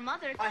appointment with our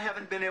mother. I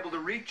haven't been able to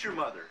reach your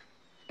mother.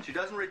 She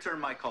doesn't return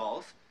my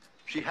calls.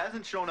 She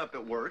hasn't shown up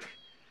at work.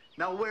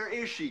 Now, where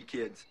is she,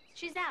 kids?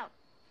 She's out.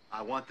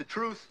 I want the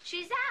truth.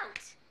 She's out.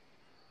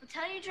 We'll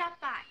tell her you dropped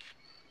by.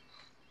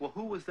 Well,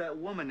 who was that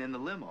woman in the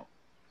limo?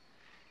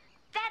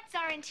 That's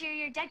our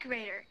interior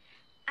decorator.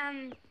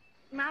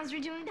 Mom's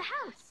redoing the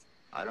house.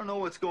 I don't know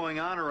what's going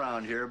on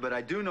around here, but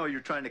I do know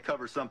you're trying to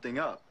cover something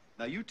up.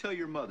 Now, you tell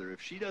your mother,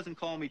 if she doesn't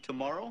call me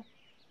tomorrow,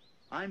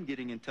 I'm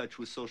getting in touch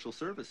with social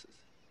services.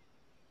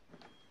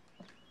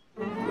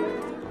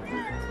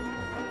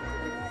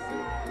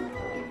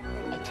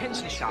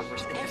 Attention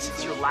shoppers, if this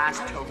is your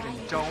last token,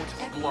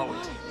 don't blow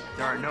it.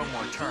 There are no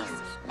more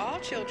turns. All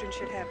children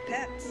should have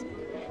pets.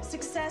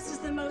 Success is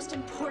the most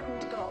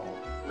important goal.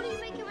 What are you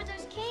making with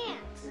those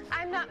cans?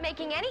 I'm not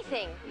making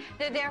anything.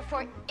 They're there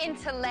for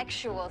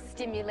intellectual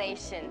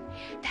stimulation.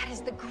 That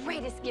is the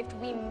greatest gift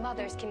we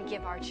mothers can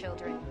give our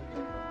children.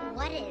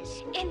 What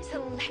is?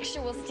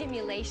 Intellectual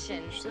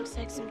stimulation. She looks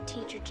like some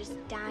teacher just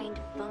dying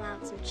to bum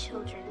out some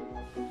children.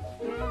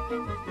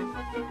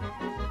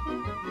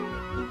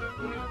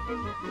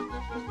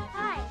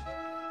 Hi.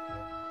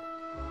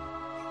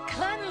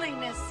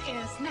 Cleanliness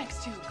is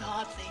next to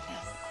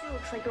godliness. She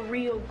looks like a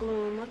real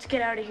gloom. Let's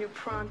get out of here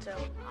pronto.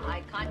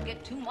 I can't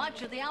get too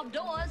much of the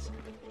outdoors.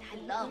 I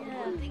love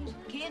doing things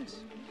with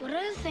kids. What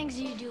other things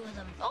do you do with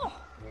them? Oh,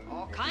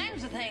 all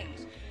kinds of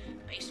things.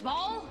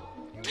 Baseball,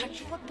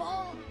 touch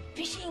football,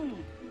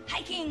 fishing,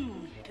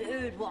 hiking,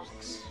 bird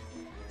walks.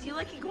 Do you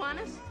like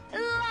iguanas?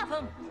 Love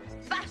them.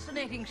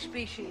 Fascinating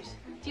species.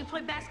 Do you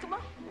play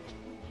basketball?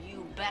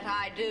 You bet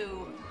I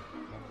do.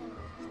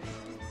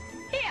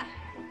 Here,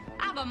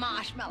 have a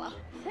marshmallow.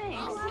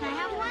 Thanks. Can I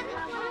have one?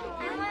 I want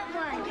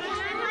one. Can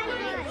I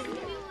have one?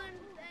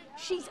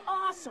 She's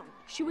awesome.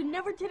 She would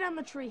never sit on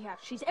the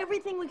treehouse. She's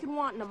everything we could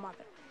want in a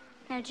mother.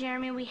 Now,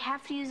 Jeremy, we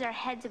have to use our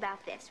heads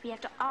about this. We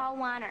have to all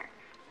want her.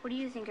 What do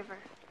you think of her?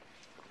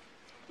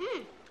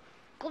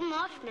 Good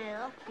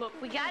marshmallow. Look,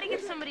 we gotta get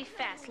somebody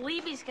fast.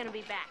 Levy's gonna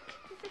be back.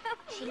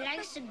 She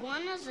likes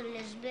iguanas,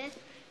 Elizabeth.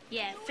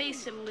 Yeah,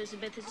 face it,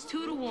 Elizabeth. It's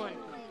 2 to 1.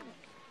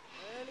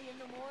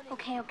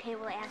 Okay,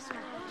 we'll ask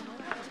her.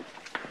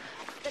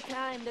 The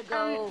time to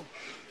go.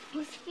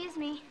 Excuse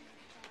me.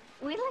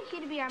 We'd like you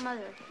to be our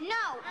mother.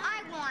 No,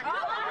 I want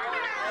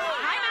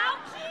Time out.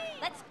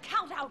 Let's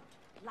count out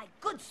like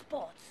good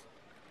sports.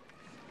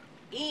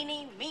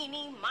 Eeny,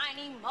 meeny,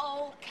 miny,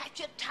 mo, catch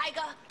a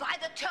tiger by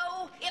the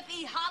toe. If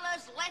he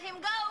hollers, let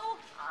him go.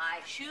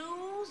 I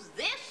choose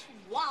this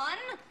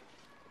one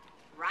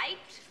right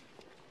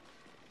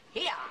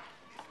here.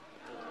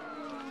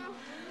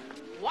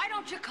 Why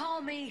don't you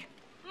call me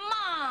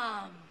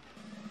Mom?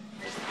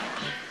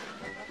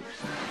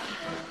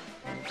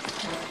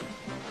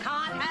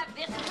 Can't have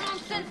this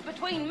nonsense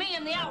between me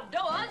and the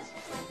outdoors.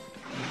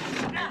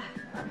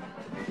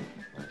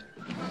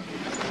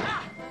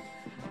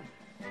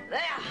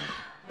 There.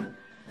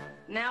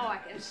 Now I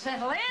can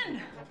settle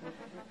in.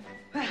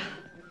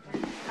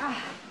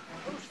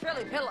 Who's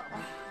Philly Pillow?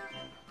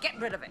 Get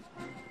rid of it.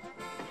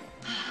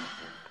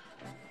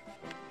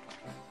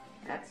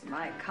 That's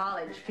my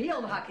college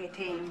field hockey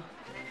team.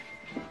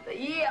 The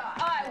year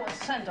I was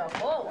center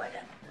forward,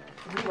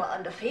 we were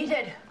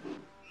undefeated.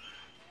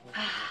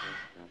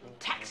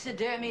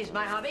 Taxidermy's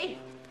my hobby.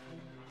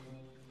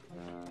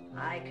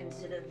 I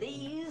consider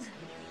these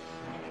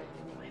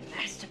my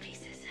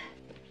masterpieces.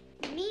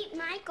 Meet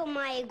Michael,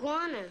 my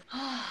iguana.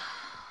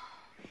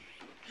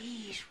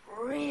 He's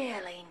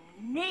really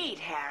neat,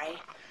 Harry.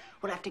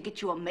 We'll have to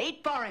get you a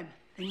mate for him.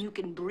 Then you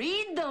can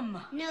breed them.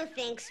 No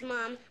thanks,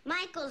 Mom.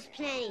 Michael's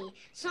plenty.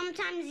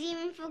 Sometimes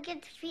even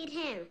forget to feed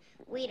him.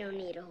 We don't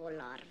need a whole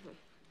lot of them.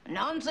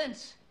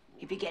 Nonsense.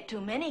 If you get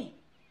too many,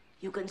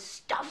 you can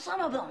stuff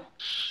some of them.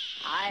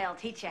 I'll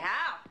teach you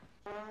how.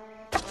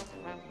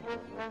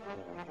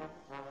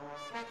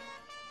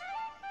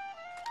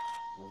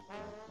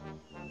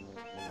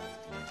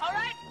 All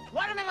right,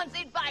 watermelon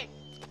seed fight.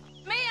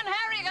 Me and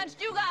Harry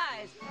against you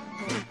guys.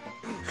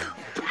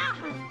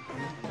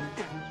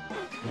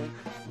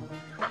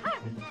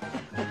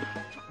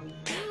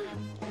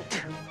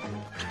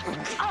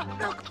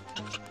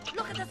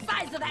 the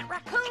size of that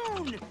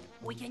raccoon.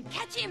 We can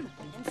catch him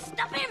and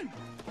stuff him.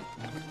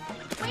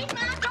 Wait,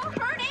 Mom, don't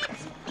hurt it.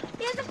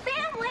 There's a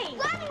family.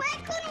 Run,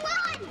 raccoon,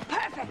 run.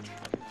 Perfect.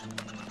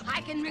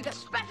 I can rig a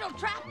special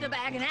trap to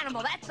bag an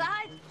animal that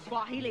size.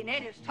 Swahili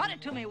natives taught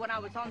it to me when I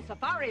was on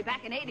safari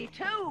back in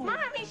 '82. Mom,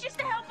 he's just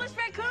a helpless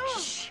raccoon.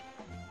 Shh.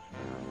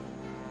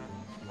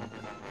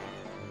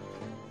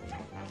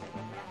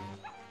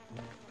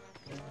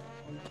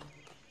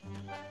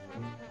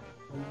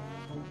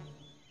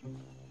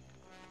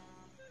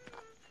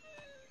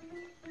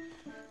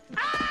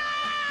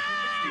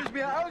 Excuse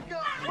me, I was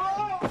going...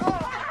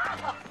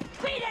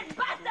 Beat it,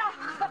 Buster,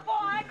 before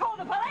I call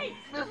the police.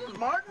 Mrs.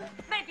 Martin?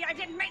 Maybe I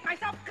didn't make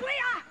myself clear.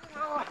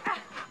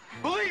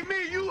 Believe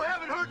me, you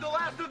haven't heard the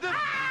last of this.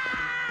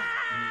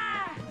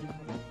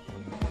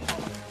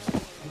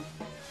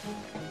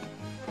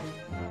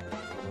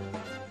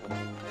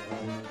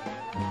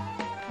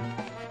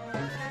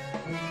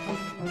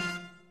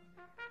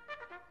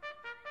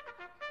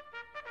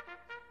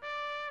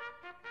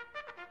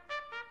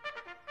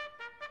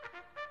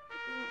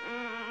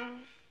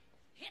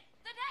 Hit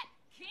the deck,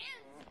 kids.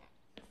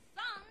 The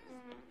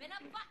sun's been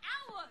up for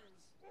hours.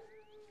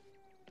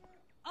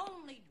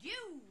 Only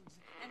dudes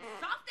and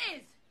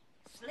softies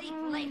sleep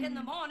late in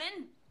the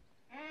morning.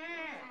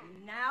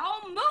 Now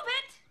move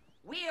it.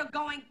 We're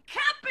going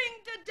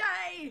camping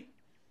today.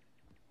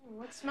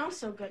 What smells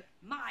so good?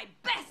 My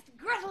best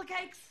griddle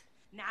cakes.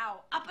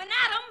 Now up and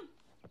at 'em.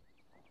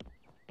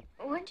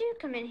 When'd you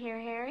come in here,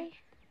 Harry?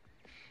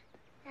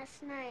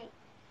 Last night,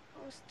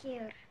 I was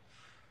scared.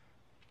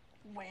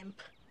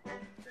 Wimp. So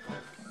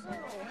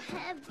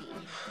heavy.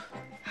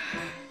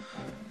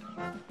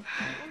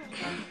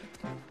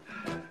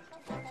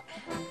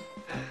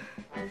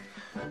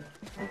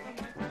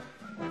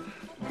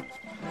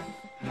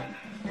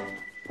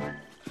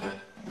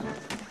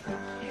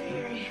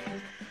 Harry,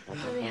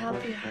 let me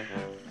help you.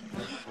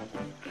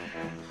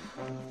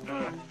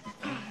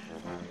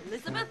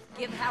 Elizabeth,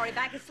 give Harry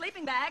back his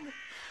sleeping bag.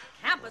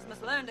 Campers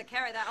must learn to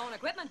carry their own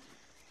equipment.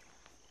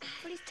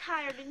 But he's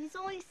tired and he's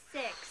only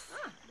 6.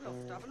 Ah, we'll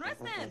stop and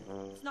rest then.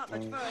 It's not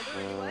much further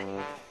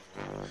anyway.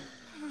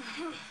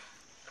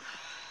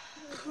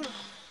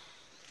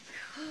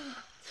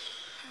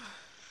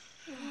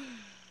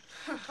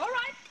 All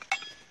right.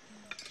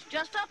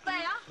 Just up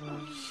there.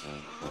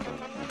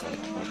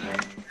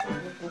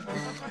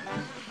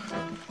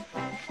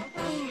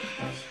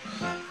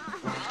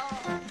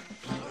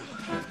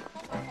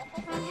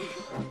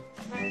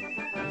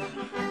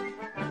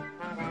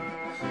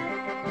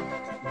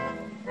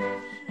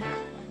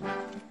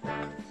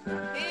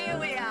 Here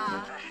we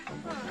are.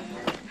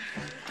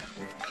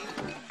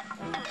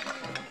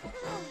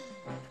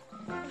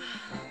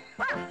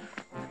 Well,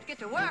 let's get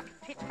to work.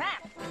 Pitch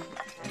pat.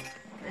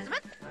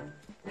 Elizabeth,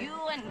 you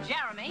and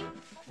Jeremy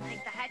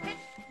take the hatchet,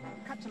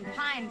 cut some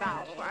pine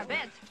boughs for our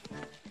beds.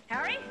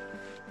 Harry,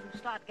 you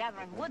start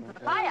gathering wood for the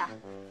fire.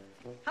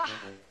 Ha!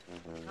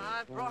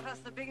 I've brought us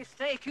the biggest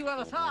steak you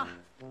ever saw.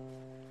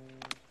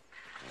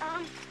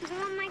 Mom,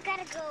 I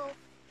gotta go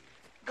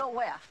Go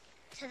where?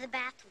 to the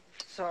bathroom.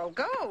 So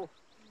go.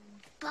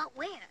 But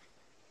where?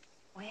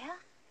 Where?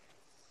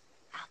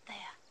 Out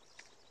there.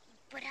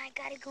 But I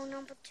gotta go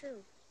number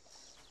 2.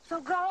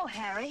 So go,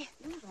 Harry.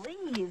 Use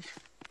leaves.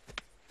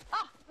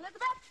 Oh,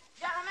 Elizabeth,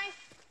 Jeremy.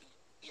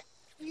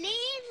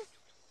 Leaves?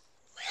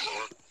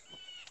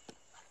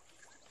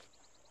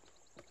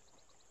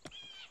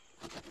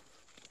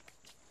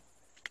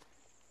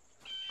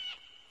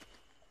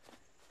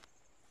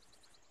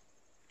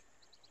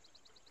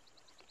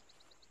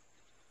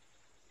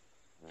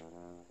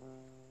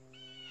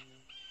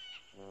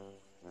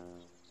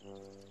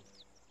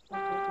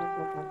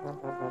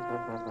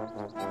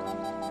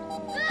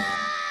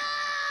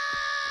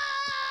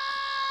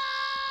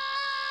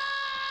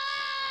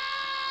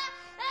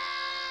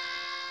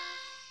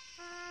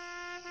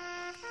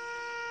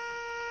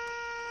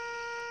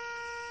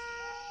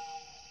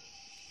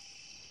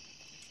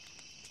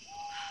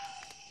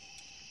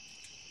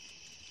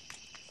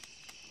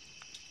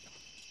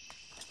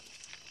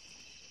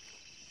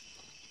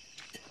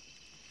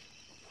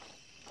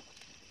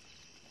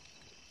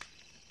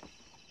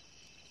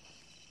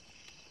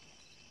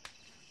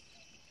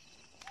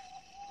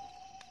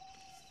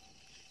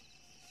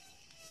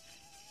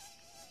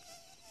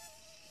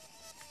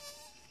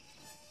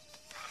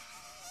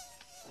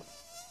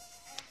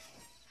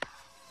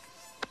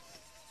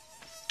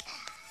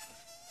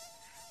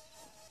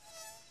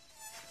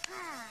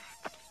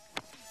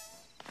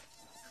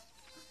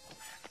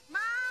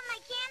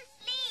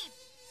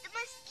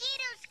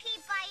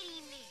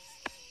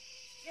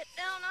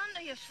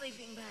 Your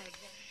sleeping bag,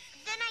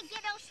 then. Then I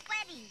get all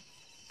sweaty.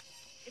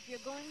 If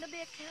you're going to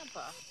be a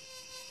camper,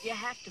 you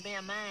have to be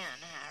a man,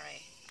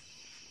 Harry.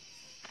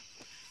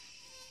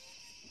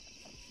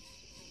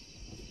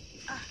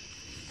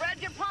 Spread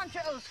your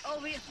ponchos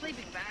over your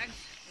sleeping bags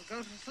and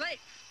go to sleep.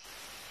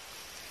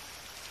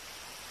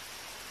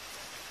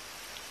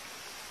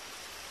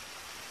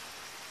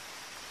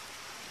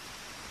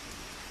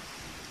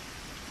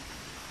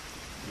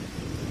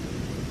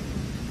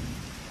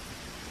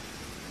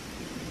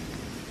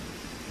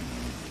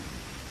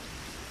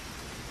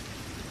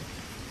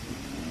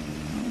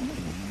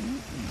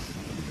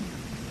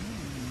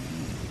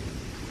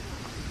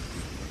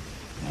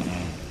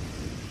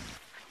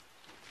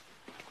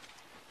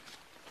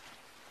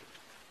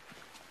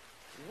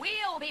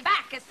 be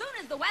back as soon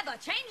as the weather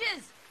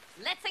changes.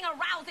 Let's sing a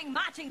rousing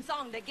marching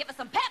song to give us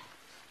some pep.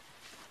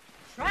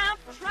 Tramp,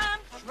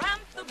 tramp,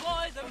 tramp, the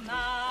boys are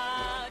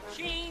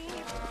marching.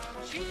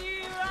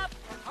 Cheer up,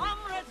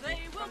 comrades,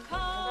 they will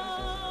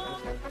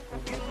come.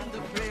 In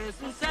the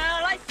prison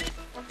cell I sit,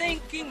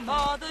 thinking,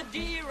 Mother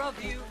dear,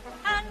 of you,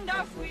 and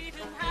our sweet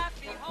and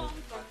happy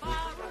home so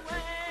far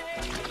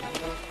away.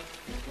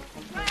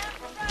 Tramp,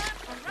 tramp,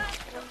 tramp,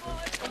 the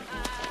boys are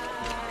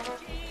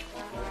marching.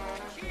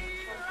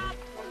 Cheer up,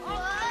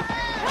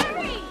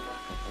 Hurry!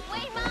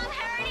 Wait, Mom,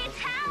 hurry, it's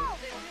help!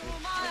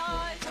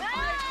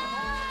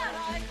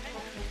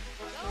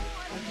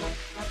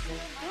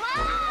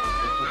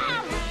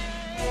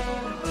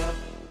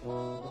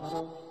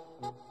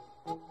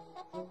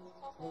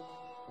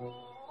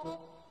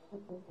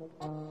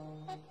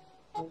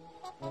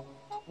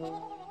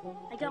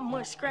 I got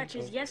more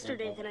scratches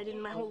yesterday than I did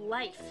in my whole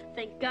life.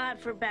 Thank God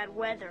for bad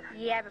weather.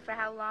 Yeah, but for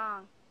how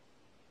long?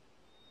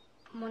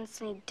 Once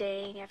in a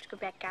day, you have to go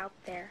back out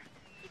there.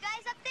 You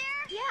guys up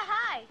there? Yeah,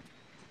 hi.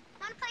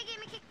 Want to play a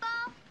game of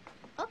kickball?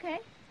 Okay.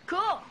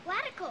 Cool.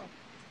 Radical.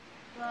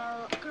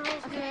 Well,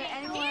 girls, Okay,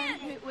 anyone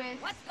with...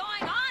 What's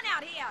going on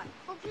out here?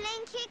 We're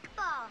playing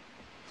kickball.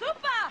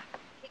 Super!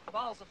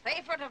 Kickball's a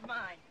favorite of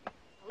mine.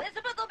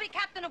 Elizabeth will be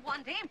captain of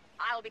one team.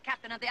 I'll be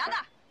captain of the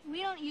other.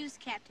 We don't use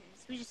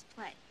captains. We just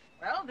play.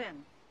 Well,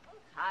 then,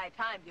 high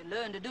time you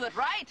learn to do it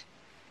right.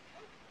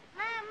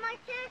 Mom, my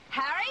turn.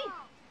 Harry,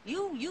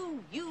 you,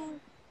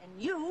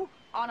 and you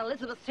on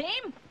Elizabeth's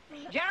team.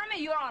 Jeremy,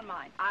 you're on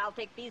mine. I'll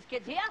take these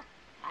kids here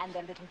and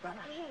their little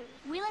brother.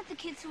 We let the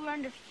kids who are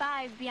under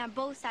 5 be on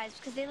both sides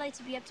because they like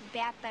to be up to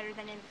bat better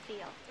than in the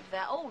field. If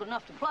they're old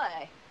enough to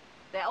play,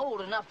 they're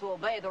old enough to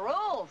obey the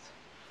rules.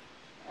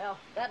 Well,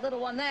 that little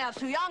one there's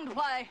too young to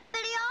play.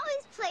 But he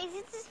always plays.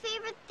 It's his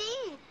favorite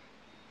thing.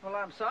 Well,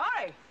 I'm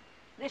sorry.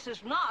 This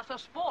is not a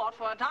sport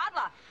for a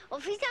toddler. Well,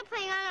 if he's not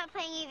playing, I'm not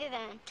playing either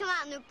then. Come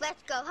on, Luke,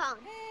 let's go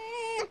home.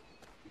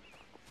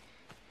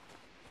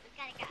 We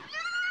gotta go.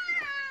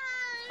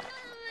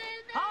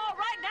 All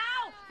right,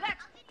 now,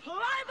 let's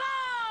play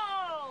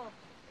ball!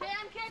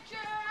 Sam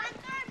catcher. On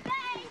third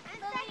base.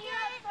 And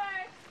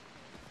second.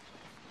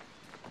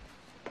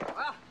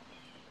 Well,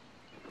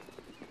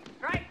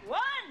 strike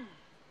one.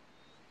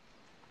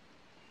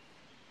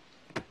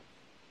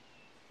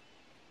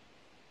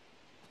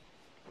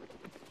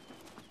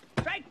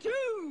 Strike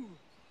two.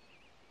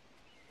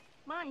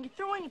 Mom, you're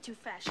throwing it too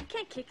fast. You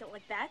can't kick it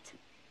like that.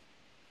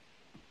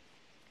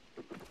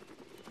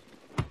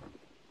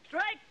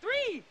 Strike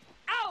three.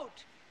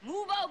 Out.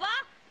 Move over.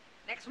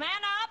 Next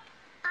man up.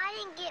 I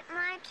didn't get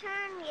my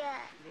turn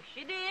yet. Yes,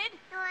 you did.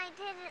 No, I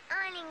didn't.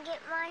 I didn't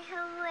get my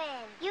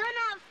win. You're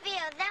not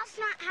fair. That's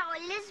not how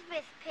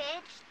Elizabeth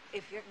pitched.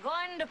 If you're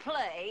going to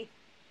play,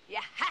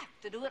 you have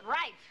to do it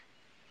right.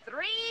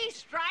 3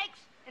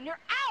 strikes and you're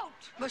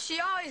out. But she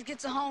always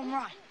gets a home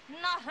run.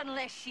 Not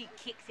unless she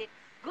kicks it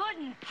good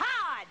and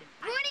hard.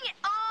 Ruining it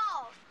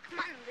all. Come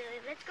on, Lily.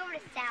 Let's go to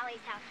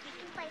Sally's house. We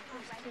can play for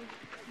right.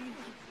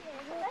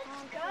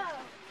 Let's go.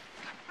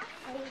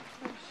 We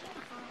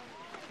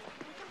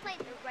can play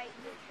the right.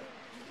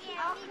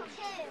 Yeah, me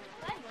too.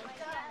 Let's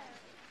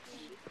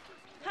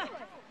go.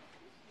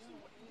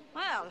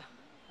 Well,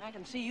 I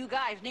can see you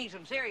guys need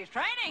some serious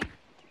training.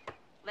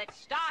 Let's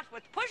start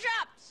with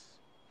push-ups.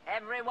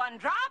 Everyone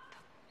drop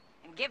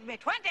and give me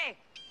 20.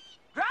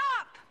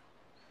 Drop!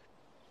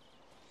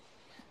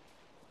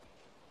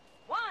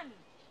 1,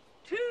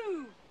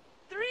 2,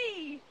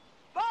 3,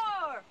 4,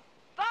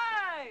 5.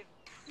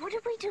 What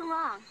did we do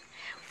wrong?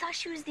 We thought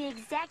she was the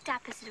exact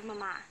opposite of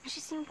Mama. She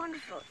seemed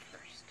wonderful at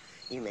first.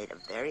 You made a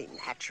very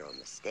natural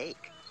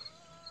mistake.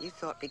 You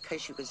thought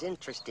because she was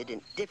interested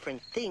in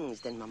different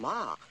things than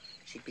Mama,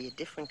 she'd be a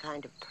different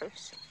kind of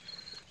person.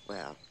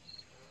 Well,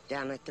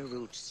 down at the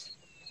roots,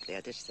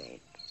 they're the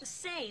same. The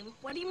same?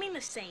 What do you mean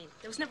the same?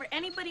 There was never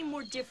anybody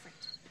more different.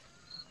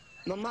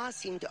 Mama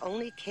seemed to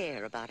only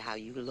care about how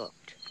you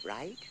looked,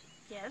 right?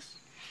 Yes.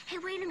 Hey,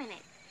 wait a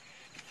minute.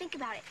 Think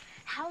about it.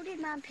 How did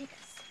Mom pick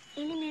us?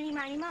 Eeny, meeny,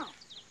 miny, moe.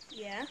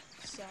 Yeah,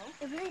 so?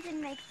 It really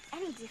didn't make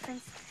any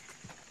difference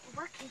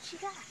what kid she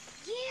got.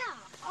 Yeah,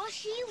 all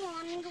she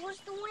wanted was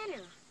the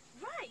winner.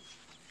 Right.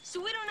 So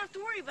we don't have to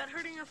worry about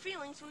hurting her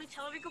feelings when we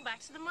tell her to go back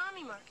to the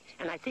mommy market.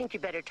 And I think you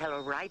better tell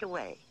her right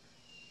away.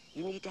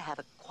 You need to have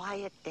a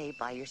quiet day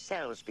by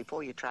yourselves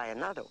before you try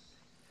another one.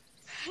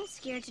 I'm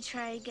scared to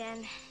try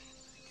again.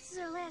 This is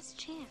our last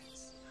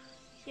chance.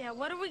 Yeah,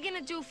 what are we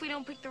gonna do if we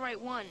don't pick the right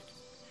one?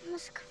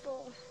 Miss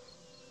Cabal,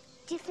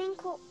 do you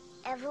think we're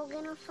ever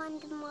gonna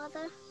find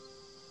Mother?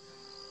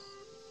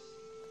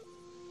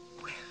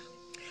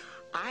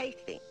 I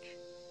think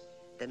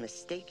the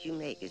mistake you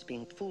make is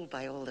being fooled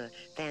by all the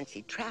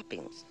fancy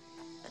trappings.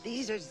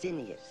 These are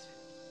zinnias.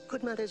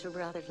 Good mothers are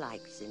rather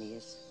like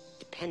zinnias,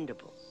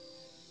 dependable.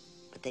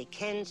 But they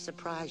can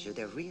surprise you.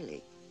 They're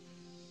really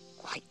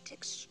quite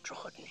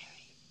extraordinary.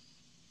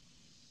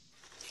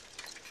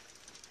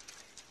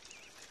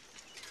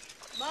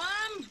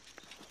 Mom!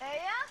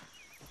 Here?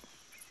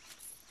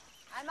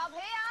 I'm up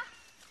here,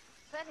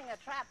 setting a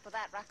trap for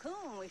that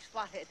raccoon we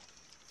spotted.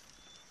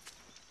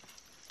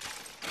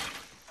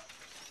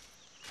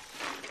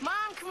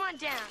 Mom, come on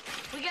down.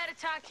 We gotta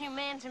talk to you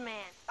man to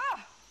man. Oh,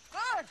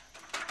 good.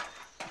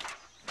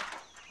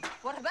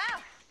 What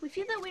about? We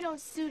feel that we don't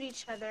suit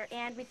each other,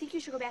 and we think you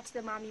should go back to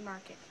the mommy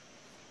market.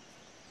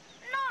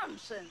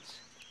 Nonsense.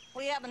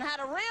 We haven't had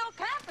a real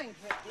camping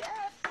trip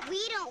yet.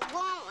 We don't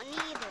want one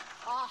either.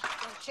 Oh,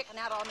 don't chicken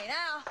out on me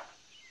now.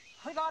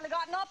 We've only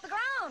gotten off the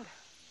ground.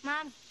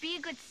 Mom, be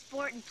a good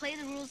sport and play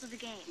the rules of the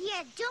game.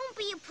 Yeah, don't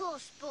be a poor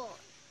sport.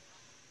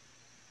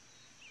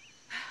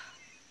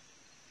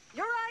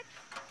 You're right.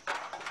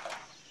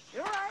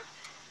 You're right.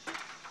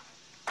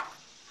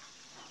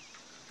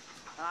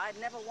 I'd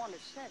never want to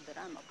have said that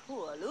I'm a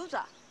poor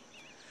loser.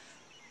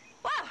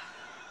 Well,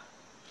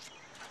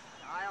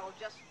 I'll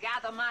just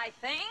gather my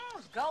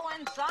things, go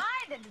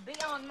inside, and be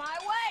on my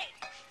way.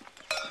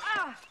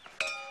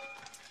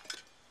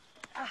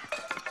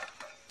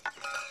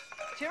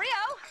 Cheerio.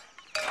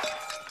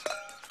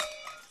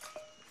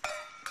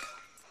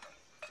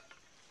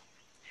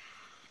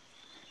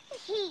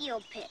 Here are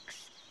your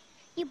picks.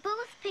 You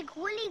both pick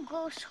really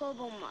gross,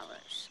 horrible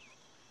mothers.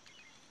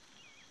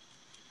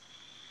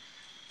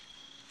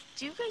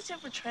 Do you guys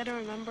ever try to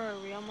remember a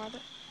real mother?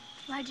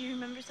 Why, do you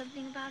remember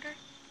something about her?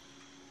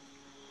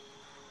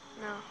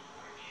 No.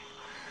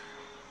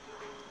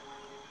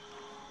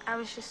 I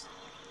was just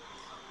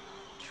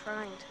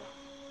trying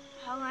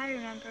to. All I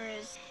remember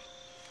is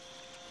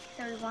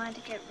that we wanted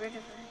to get rid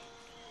of her.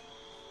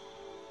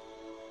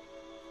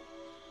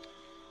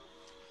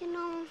 You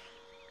know,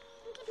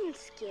 I'm getting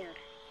scared.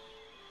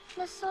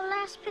 Let's all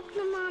last pick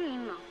the mommy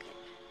market.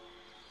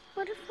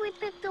 What if we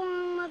pick the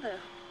wrong mother?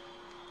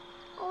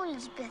 Oh,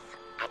 Elizabeth,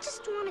 I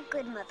just want a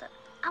good mother.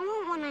 I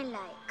want one I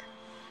like.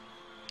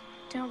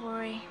 Don't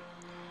worry.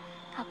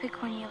 I'll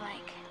pick one you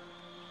like.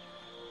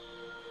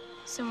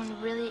 Someone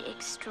really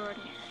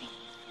extraordinary.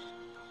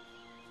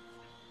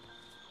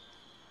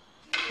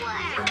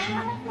 Wow.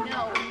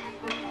 No.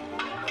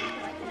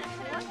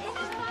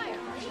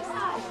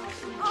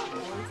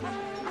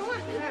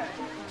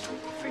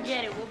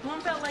 Forget it. We'll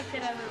bump out like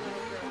that other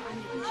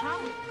little girl.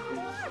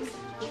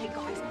 Okay,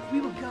 guys,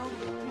 we will go.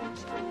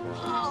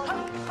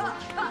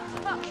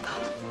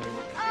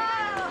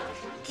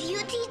 Do you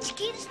teach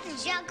kids to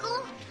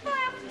juggle?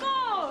 Of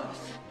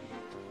course.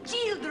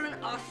 Children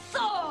are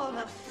soul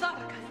of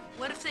circus.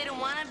 What if they don't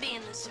want to be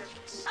in the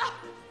circus?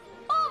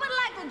 Who would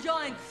like to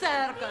join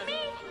circus?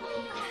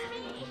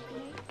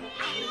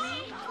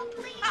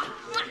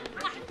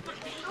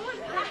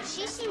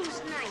 She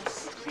seems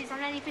nice. Please,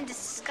 I'm not even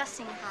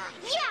discussing her.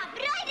 Yeah,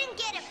 but I didn't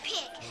get a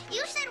pick.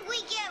 You said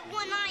we get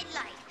one I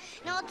like.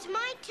 Now it's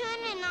my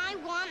turn and I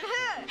want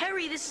her.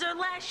 Harry, this is our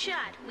last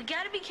shot. We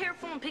gotta be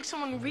careful and pick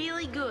someone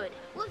really good.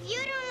 Well, if you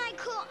don't like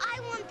her, I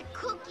want the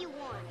cook you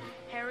want.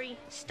 Harry,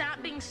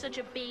 stop being such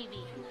a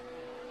baby.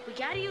 We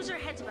gotta use our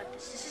heads about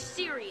this. This is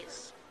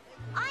serious.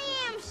 I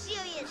am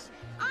serious.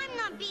 I'm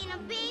not being a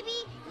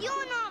baby.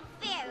 You're not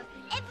fair.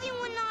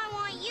 Everyone I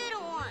want, you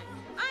don't want.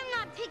 I'm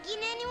not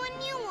picking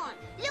anyone you want.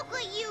 Look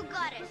what you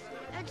got us.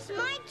 It's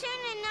my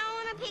turn and I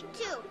want to pick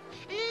two.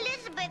 And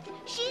Elizabeth,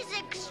 she's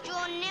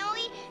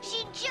extraordinary.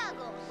 She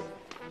juggles.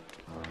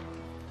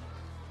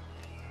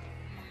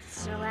 This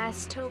is our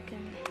last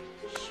token.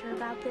 Sure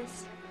about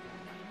this?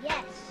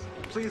 Yes.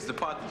 Please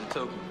deposit the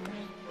token.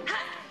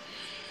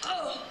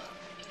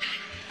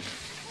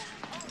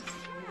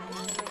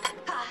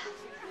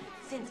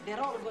 Since we're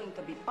all going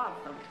to be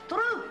part of the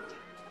truth,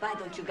 why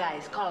don't you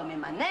guys call me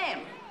my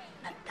name?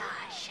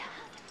 Natasha.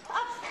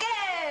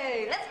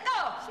 Okay, let's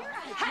go.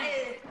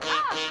 Hey,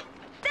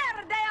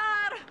 there they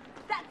are.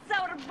 That's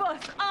our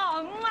boss.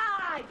 Oh,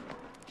 my.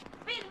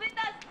 Been with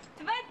us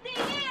 20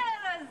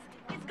 years.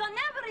 It's gone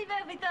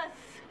everywhere with us.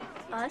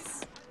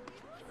 Us?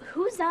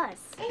 Who's us?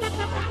 It's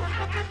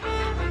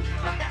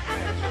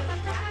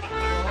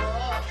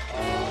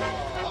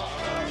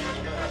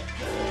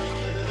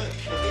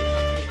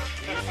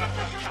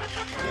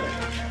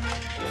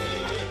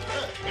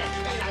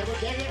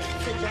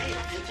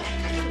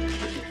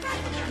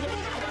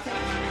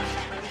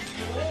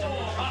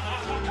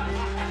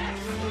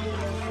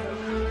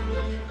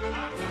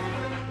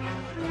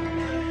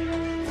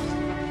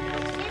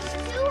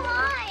too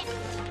high.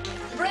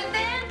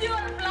 Pretend you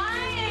are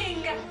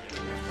flying.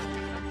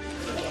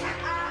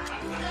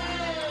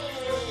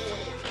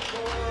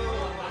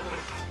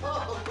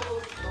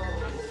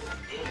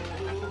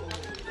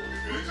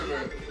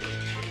 Elizabeth,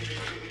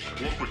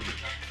 walk with me.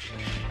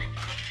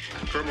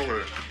 Come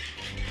away.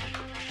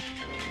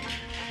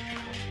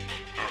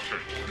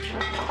 Okay.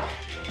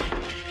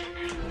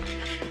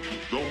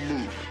 Don't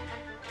move.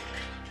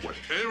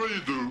 Whatever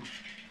you do,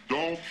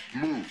 don't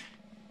move.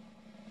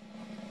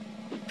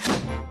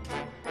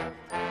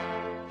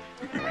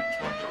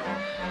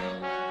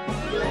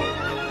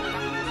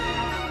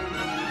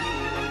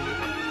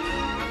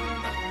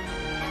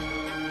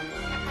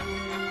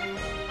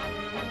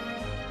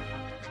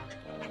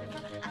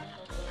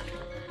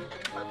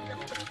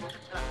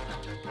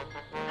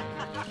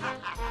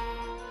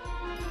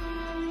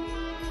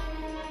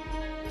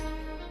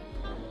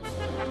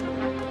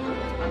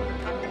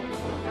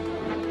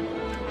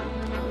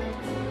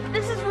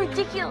 This is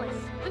ridiculous. ridiculous.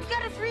 We've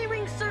got a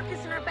 3-ring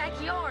circus in our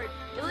backyard.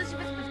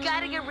 Elizabeth, we've got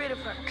to get rid of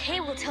her. Okay,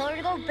 we'll tell her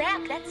to go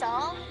back, that's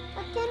all.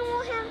 But then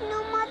we'll have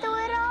no mother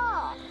at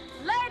all.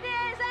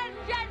 Ladies and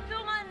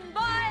gentlemen,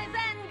 boys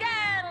and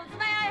girls,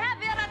 may I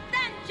have your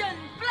attention,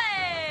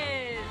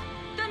 please?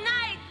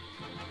 Tonight,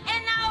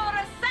 in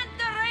our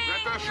center ring...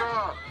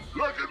 Natasha,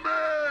 look at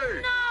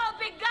me! No,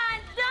 big guy,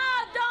 no,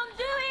 don't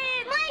do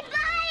it! My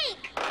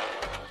bike!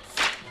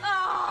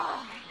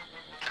 Oh.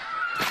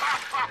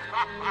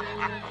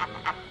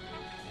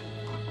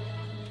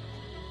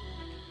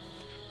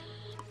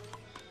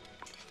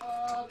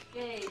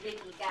 Okay,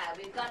 little guy,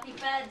 we've got the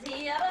pads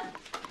here.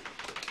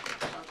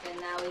 Okay,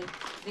 now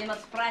we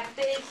must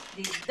practice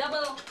the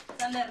double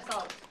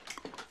somersault.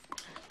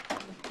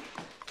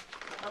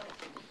 Okay,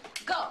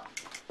 go.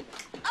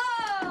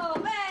 Oh,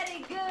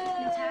 very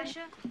good.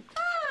 Natasha?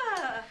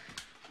 Ah,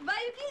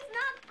 Bayuki's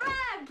not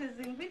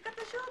practicing. We've got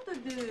a show to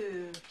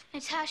do.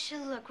 Natasha,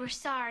 look, we're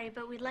sorry,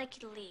 but we'd like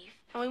you to leave.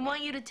 And we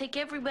want you to take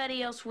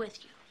everybody else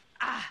with you.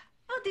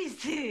 What is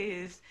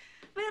this?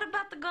 We're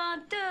about to go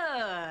on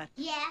tour.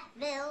 Yeah,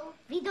 Bill.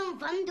 We don't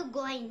want to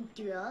go on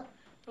tour.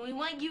 And we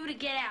want you to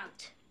get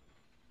out.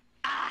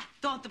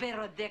 Don't be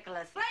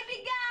ridiculous. Right,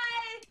 big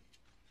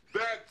guy?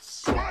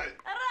 That's right.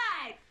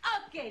 Right.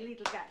 Okay,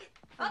 little guy.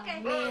 Okay.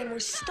 Oh, man, we're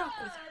stuck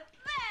with her.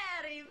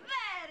 Very,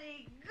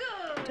 very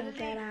good. Don't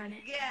bet on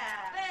it.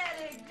 Yeah,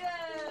 very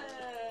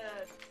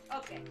good.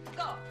 Okay,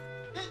 go.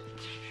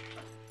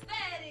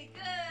 Very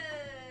good.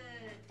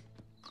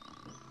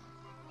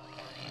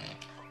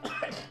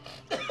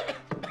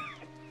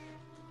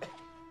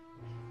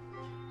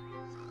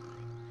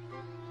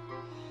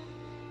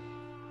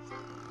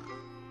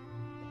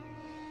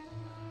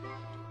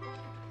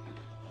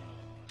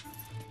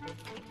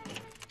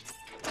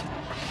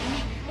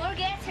 More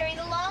gas, Harry,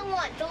 the long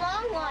one, the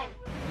long one.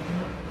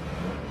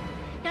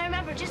 Now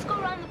remember, just go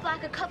around the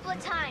block a couple of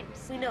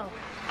times. We know.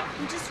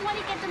 We just want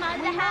to get them out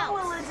of the house. We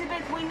know,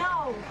 Elizabeth, we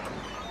know.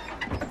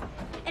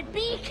 And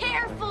be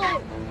careful!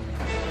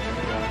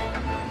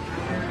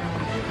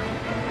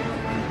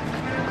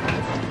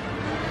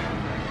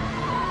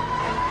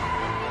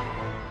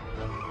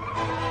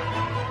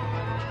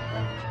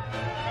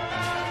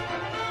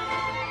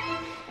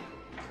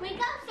 Wake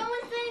up!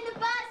 Someone's stealing the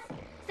bus!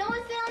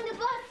 Someone's stealing the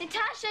bus!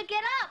 Natasha,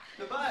 get up!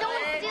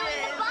 Someone's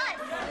stealing the bus!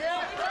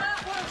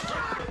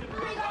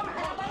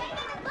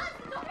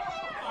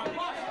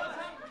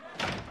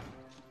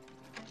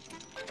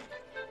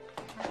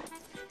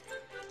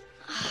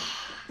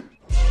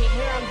 Okay,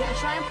 here, I'm gonna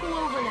try and pull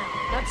over now.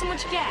 Not so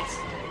much gas.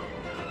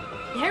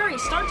 Harry,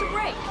 start to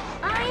brake.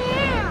 I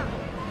am!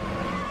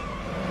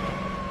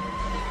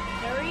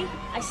 Harry,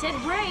 I said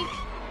brake.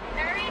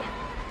 Harry?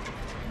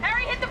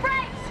 Harry, hit the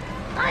brakes!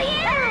 I am!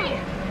 Harry!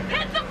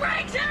 Hit the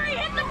brakes, Harry!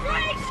 Hit the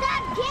brakes!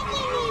 Stop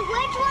kicking me!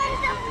 Which one's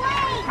the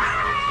blade?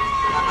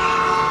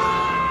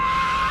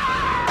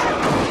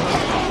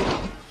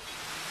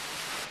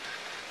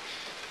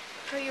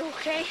 Are you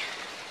okay?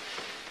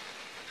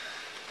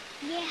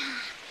 Yeah,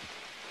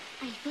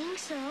 I think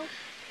so.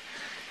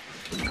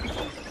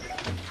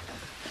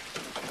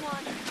 Come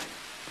on.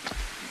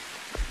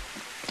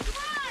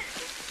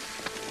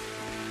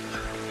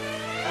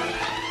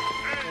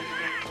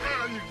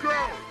 There you go.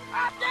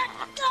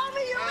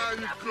 Tommy, you There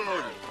you go.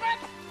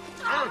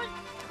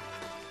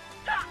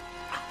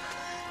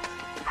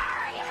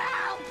 Hurry,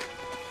 help!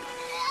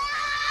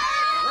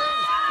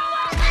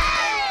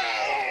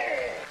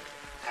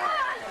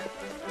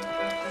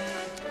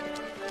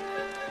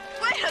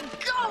 Way to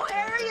go,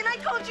 Harry! And I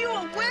called you a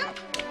wimp?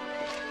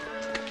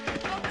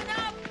 Open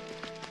up!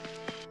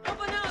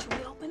 Open up! Should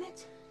we open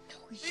it?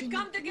 We've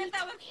come to get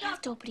our We have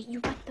stuff. to open it. You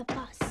got the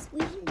bus. We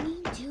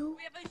need to.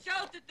 We have a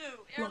show to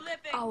do. You're Look,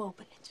 living. I'll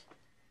open it.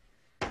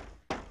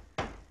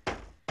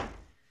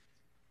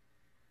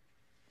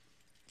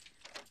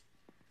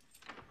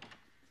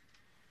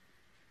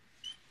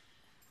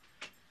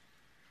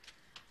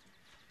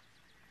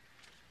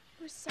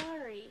 We're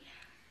sorry.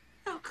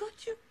 How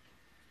could you?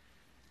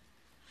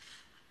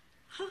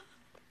 How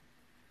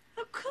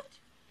could you?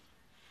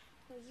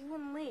 Well, you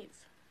wouldn't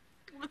leave.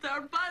 With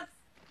our bus.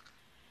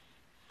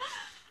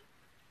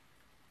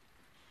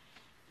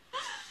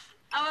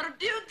 Our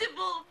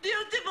beautiful,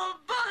 beautiful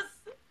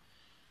bus.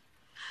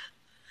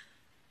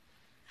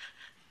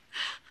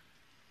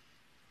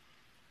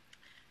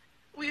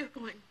 We are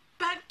going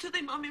back to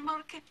the mommy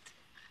market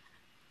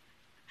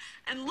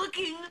and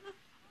looking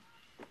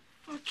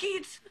for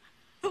kids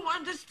who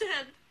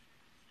understand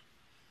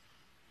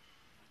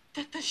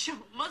that the show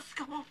must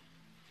go on.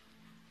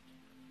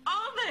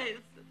 Always.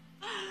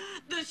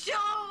 The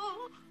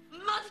show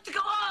must go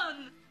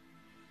on.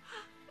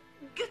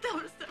 Get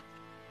our stuff.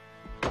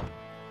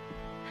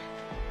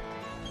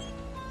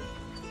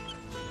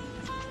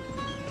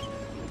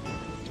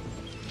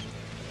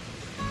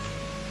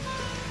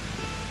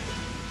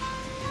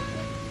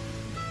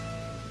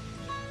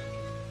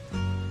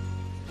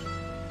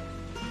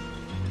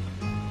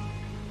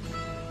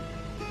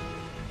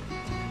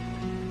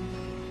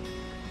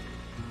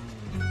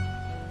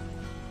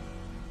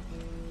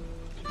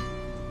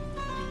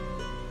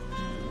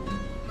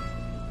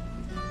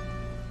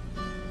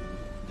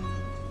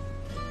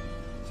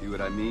 what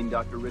I mean,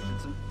 Dr.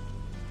 Richardson?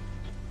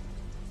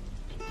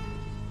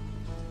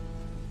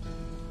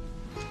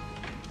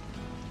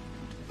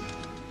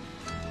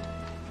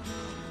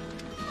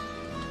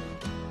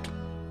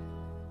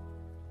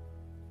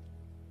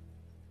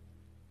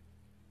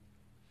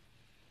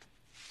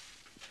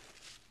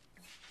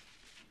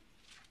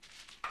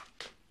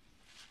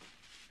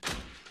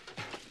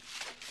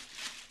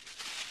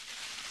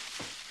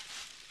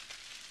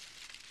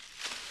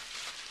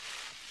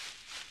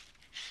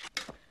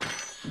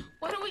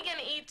 What are we gonna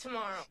eat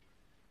tomorrow?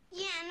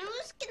 Yeah, and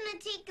who's gonna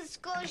take us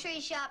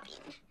grocery shopping?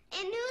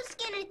 And who's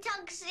gonna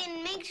tuck us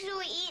in, make sure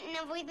we eat and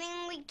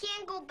everything? We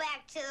can't go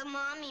back to the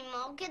mommy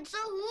market, so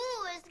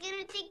who is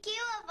gonna take care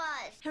of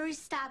us? Hurry,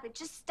 stop it.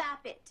 Just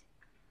stop it.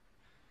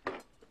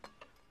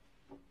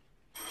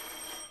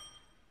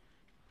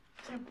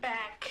 They're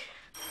back.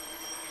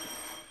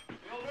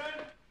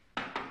 Children!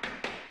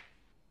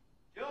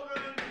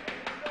 Children!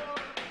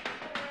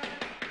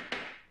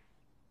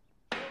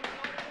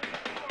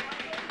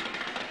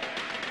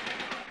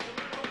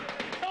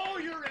 Oh,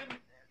 you're in.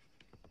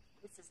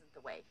 This isn't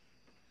the way.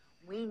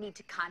 We need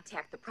to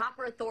contact the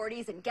proper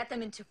authorities and get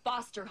them into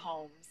foster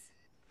homes.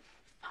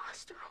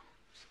 Foster homes?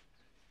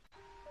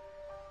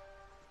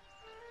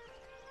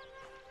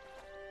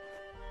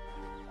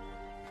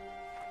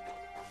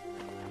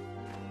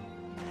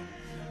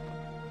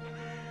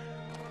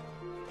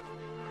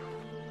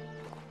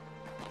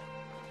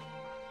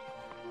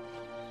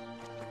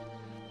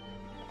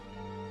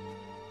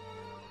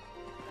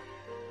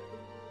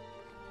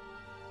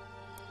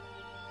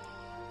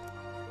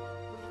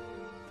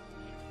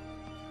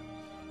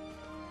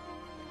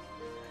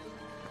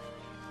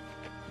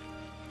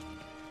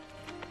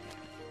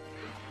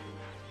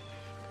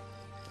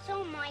 It's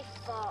all my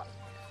fault.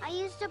 I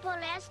used up our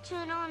last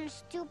tuna on a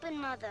stupid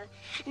mother.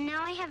 And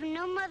now I have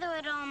no mother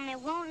at all, and they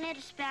won't let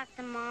us back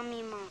the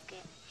mommy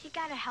market. You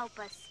gotta help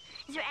us.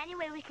 Is there any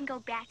way we can go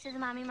back to the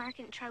mommy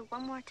market and try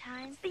one more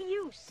time? What's the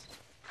use?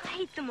 I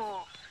hate them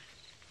all.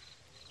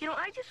 You know,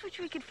 I just wish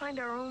we could find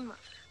our own mother.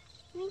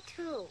 Me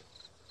too.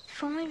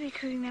 If only we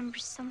could remember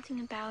something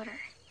about her.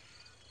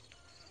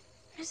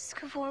 Mrs.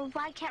 Cavour,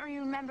 why can't we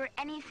remember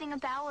anything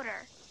about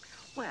her?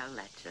 Well,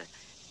 that's a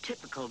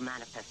typical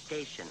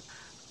manifestation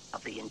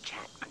of the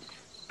enchantment.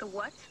 The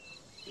what?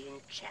 The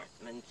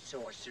enchantment,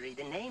 sorcery.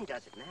 The name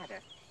doesn't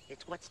matter.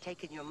 It's what's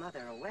taken your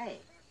mother away.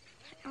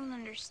 I don't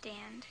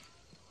understand.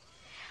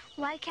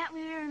 Why can't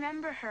we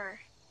remember her?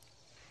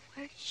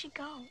 Where did she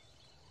go?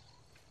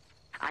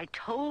 I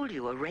told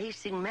you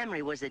erasing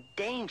memory was a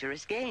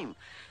dangerous game.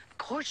 Of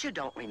course you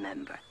don't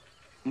remember.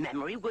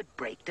 Memory would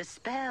break the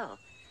spell.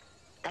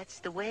 That's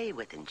the way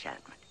with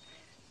enchantment.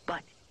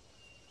 But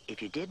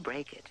if you did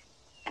break it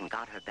and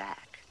got her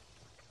back,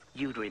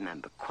 you'd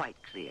remember quite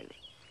clearly.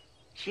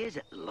 She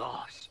isn't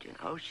lost, you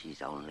know.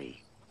 She's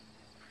only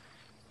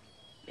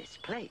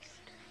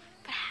misplaced.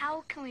 But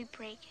how can we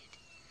break it?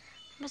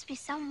 There must be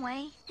some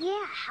way.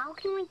 Yeah, how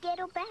can we get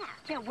her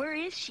back? Yeah, where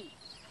is she?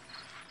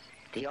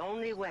 The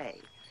only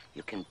way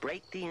you can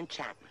break the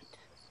enchantment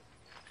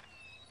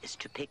is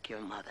to pick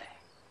your mother.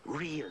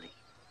 Really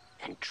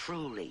and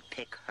truly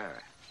pick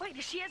her. Wait,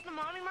 is she at the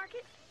mommy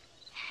market?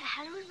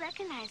 How do we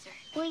recognize her?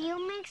 Will you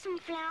make some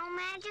flower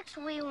magic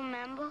so we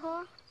remember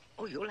her?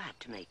 Oh, you'll have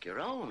to make your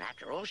own.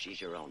 After all, she's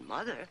your own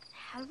mother.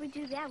 How do we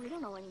do that? We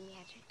don't know any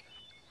magic.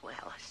 Well,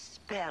 a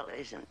spell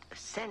isn't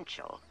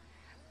essential,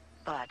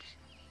 but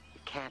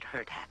it can't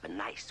hurt to have a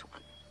nice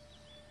one.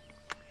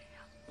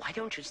 Why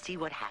don't you see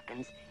what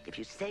happens if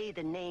you say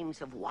the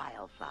names of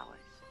wildflowers?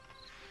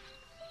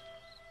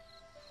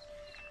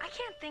 I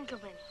can't think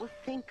of any. Well,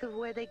 think of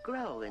where they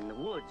grow, in the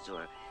woods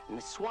or in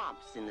the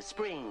swamps in the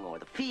spring or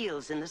the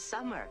fields in the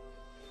summer.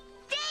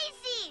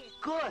 Daisies!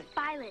 Good.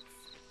 Violets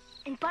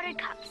and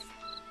buttercups.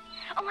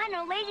 Oh, I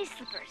know, lady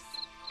slippers.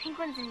 Pink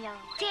ones and yellow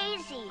ones.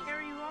 Daisies.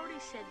 Harry, you already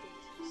said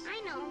daisies.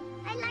 I know.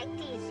 I like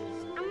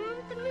daisies. I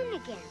want them in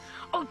again.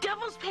 Oh,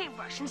 devil's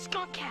paintbrush and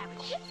skunk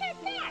cabbage. Who said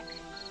that?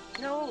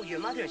 No, your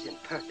mother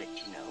isn't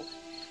perfect, you know.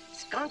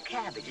 Skunk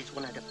cabbage is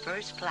one of the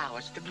first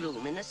flowers to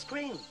bloom in the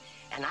spring.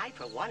 And I,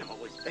 for one,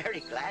 was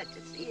very glad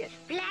to see it.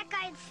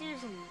 Black-eyed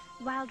Susan.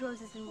 Wild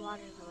roses and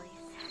water lilies.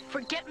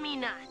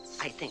 Forget-me-nots.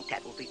 I think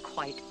that will be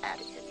quite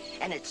adequate.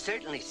 And it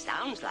certainly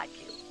sounds like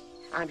you.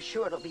 I'm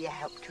sure it'll be a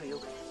help to you,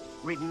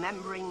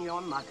 remembering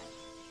your mother.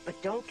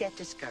 But don't get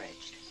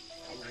discouraged.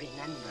 And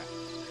remember,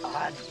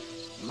 ad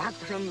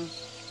madrum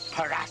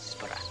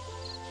paraspera.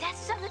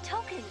 That's on the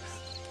tokens.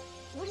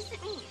 What does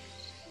it mean?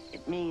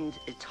 It means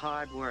it's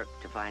hard work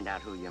to find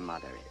out who your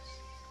mother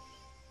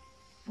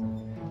is.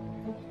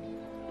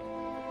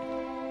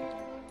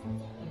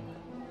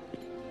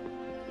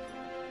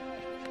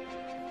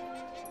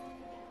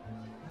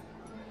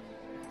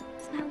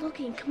 It's not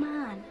looking. Come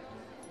on.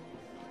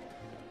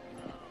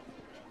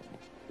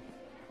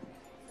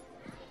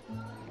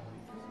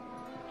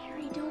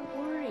 Harry, don't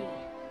worry.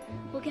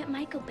 We'll get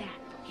Michael back.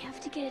 We have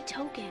to get a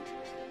token.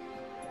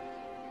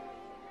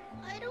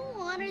 I don't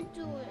want to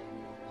do it.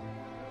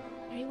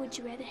 Harry, would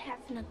you rather have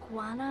an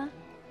iguana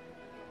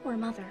or a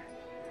mother?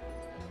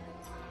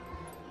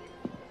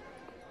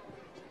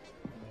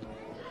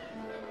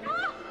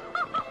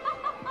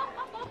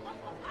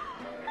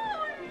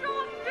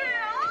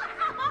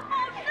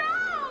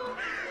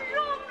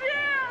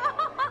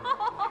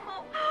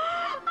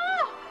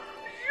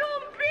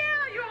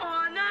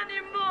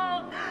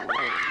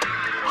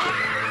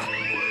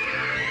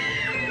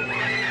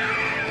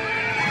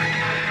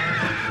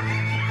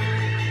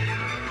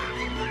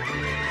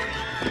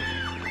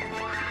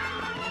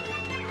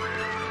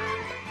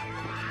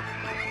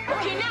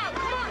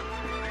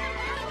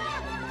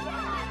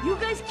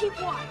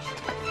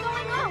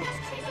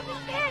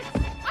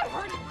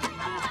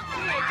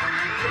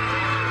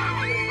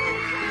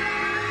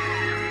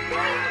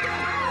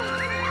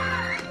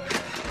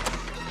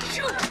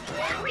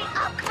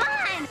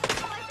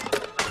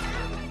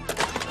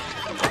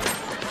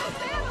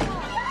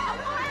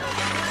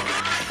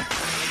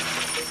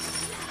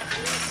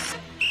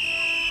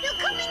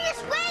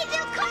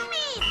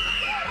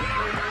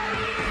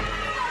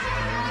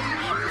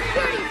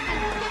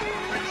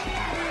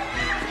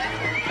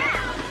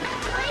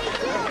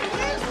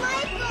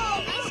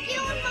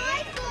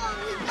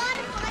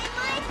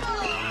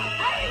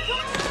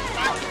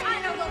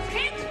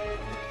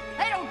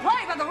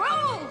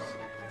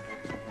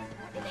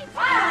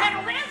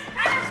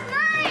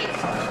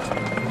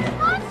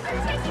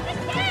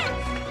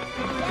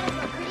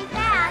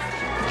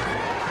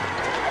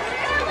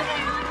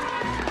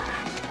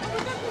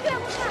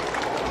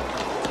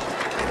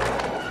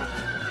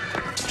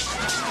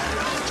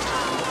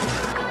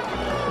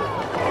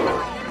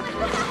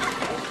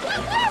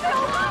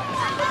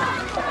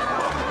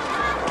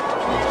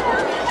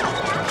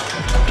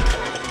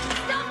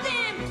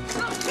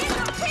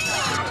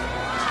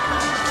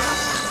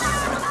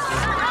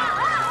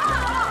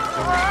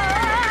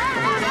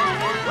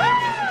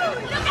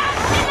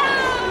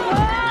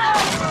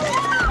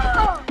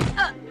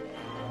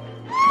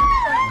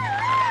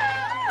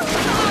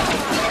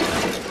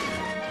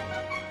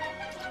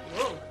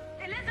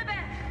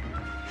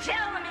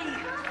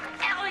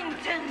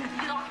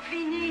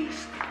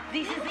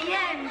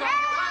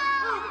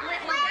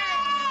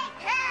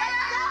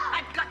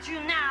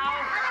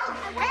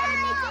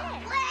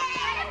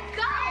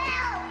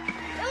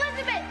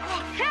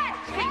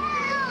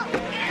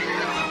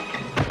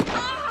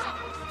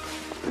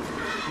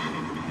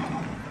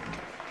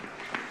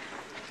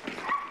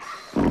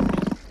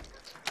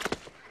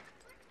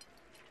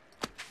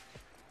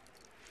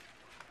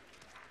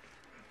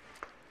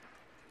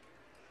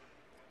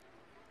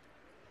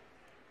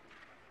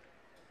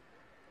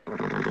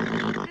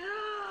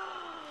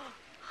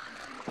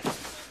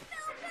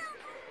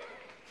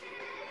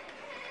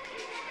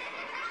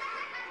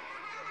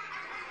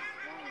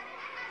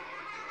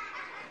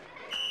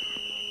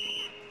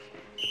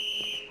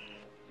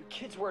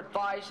 kids were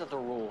advised of the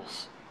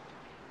rules.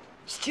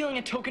 Stealing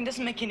a token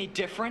doesn't make any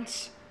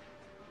difference.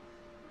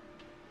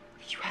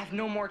 You have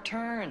no more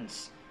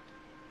turns.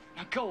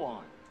 Now go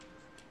on.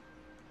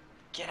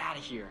 Get out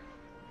of here.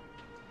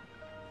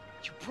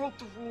 You broke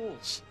the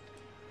rules.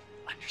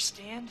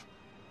 Understand?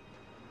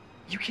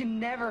 You can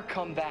never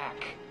come back.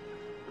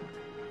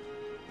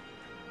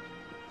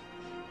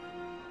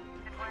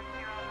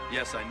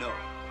 Yes, I know.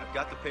 I've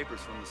got the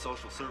papers from the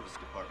social service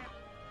department.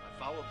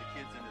 I followed the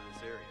kids into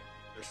this area.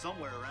 They're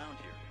somewhere around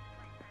here.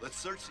 Let's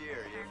search the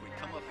area. If we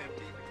come up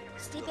empty,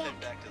 Stay they'll head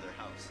back. back to their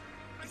house.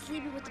 It's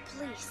leaving with the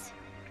police.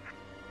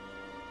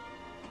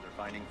 They're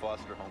finding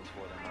foster homes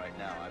for them right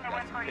now. I've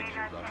got some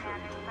pictures I'll show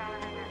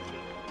you.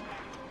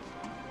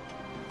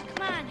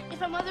 Come on, if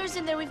our mother's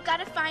in there, we've got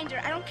to find her.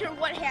 I don't care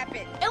what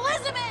happened.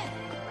 Elizabeth!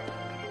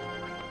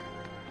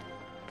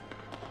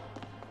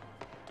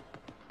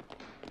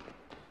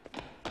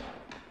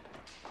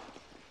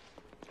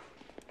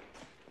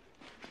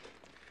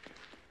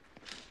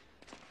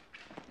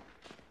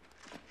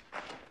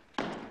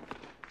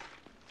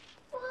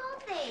 Where are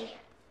they?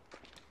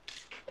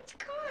 It's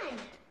gone.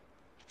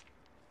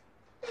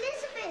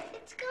 Elizabeth,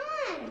 it's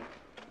gone.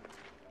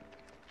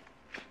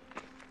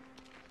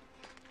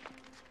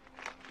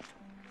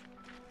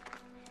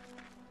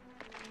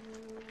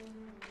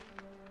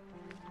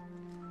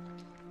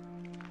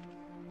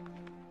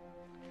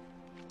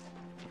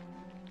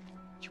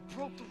 You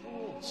broke the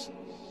rules.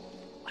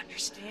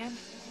 Understand?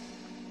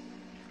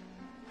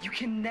 You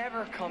can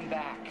never come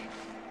back.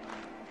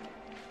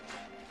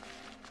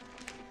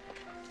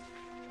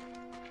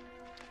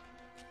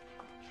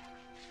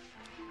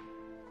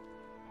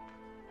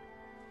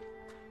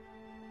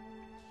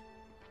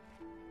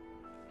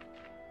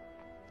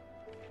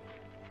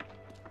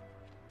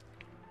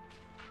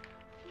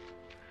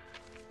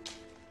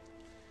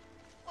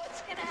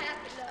 What's gonna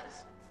happen to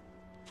us?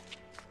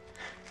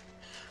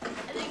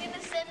 Are they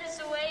gonna send us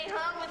away,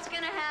 huh? What's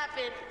gonna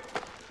happen?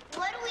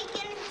 What are we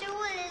gonna do,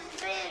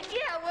 Elizabeth?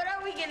 Yeah, what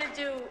are we gonna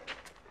do?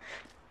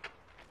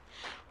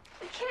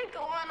 We can't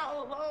go on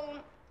all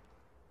alone.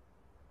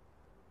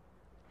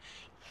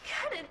 You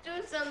gotta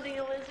do something,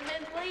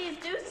 Elizabeth. Please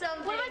do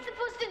something. What am I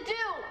supposed to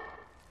do?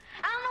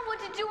 I don't know what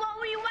to do.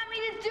 What do you want me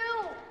to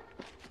do?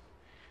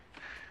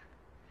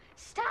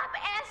 Stop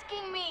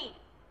asking me.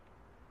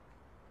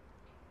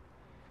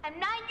 I'm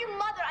not your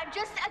mother. I'm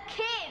just a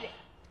kid.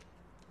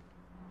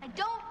 I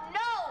don't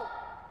know.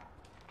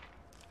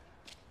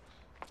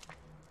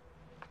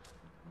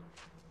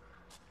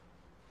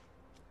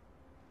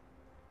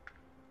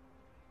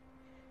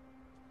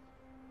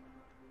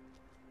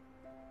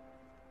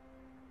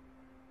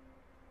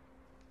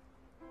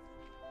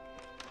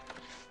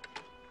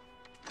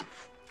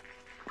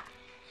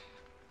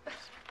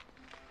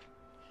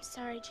 I'm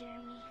sorry,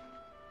 Jeremy.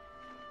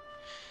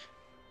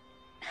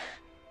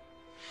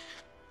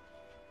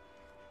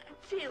 I'm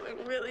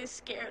feeling really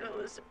scared,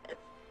 Elizabeth.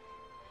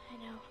 I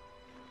know.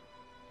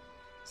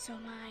 So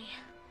am I.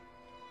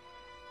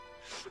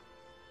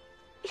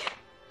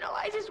 No,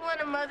 I just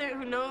want a mother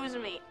who knows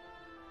me.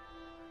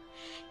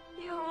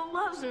 You know, who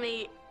loves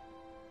me.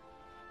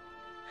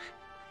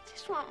 I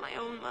just want my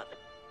own mother.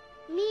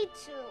 Me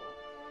too.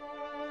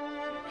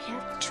 We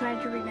have to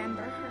try to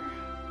remember her.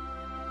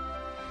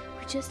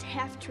 We just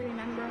have to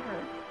remember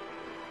her.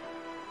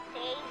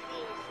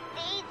 Daisies,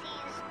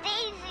 daisies,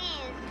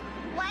 daisies.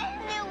 Why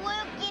isn't it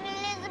working,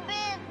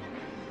 Elizabeth?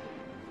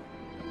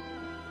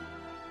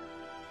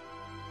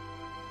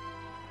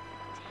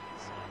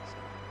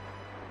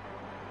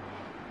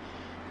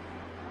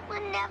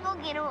 We're never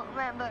gonna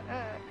remember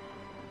her.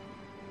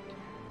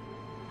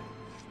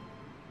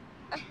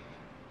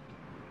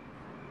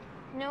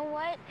 You know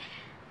what?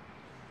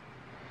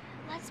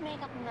 Let's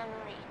make up a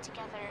memory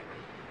together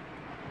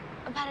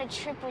about a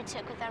trip we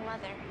took with our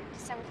mother to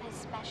someplace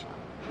special.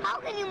 How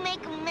can you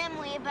make a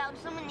memory about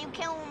someone you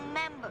can't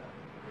remember?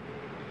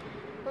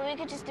 Well, we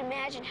could just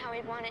imagine how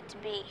we'd want it to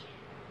be.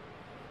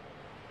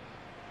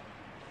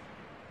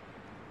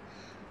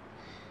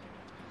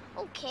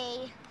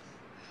 Okay,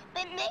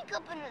 but make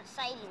up an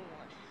exciting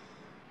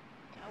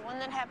one. One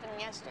that happened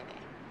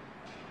yesterday.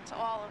 To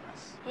all of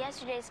us.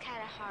 Yesterday's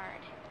kind of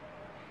hard.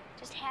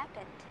 Just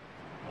happened.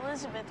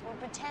 Elizabeth,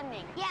 we're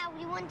pretending. Yeah,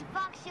 we went to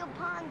Fox Hill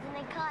Ponds and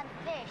they caught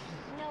fish.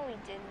 No, we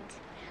didn't.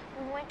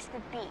 We went to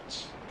the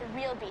beach. The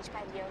real beach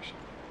by the ocean.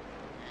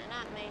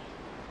 Not me.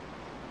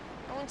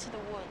 I went to the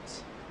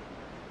woods,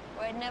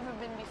 where I'd never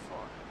been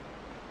before.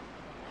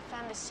 I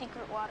found a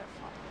secret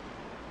waterfall.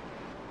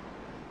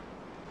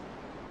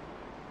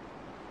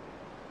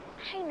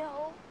 I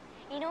know.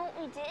 You know what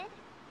we did?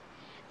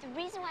 The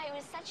reason why it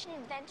was such an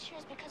adventure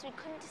is because we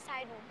couldn't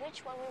decide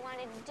which one we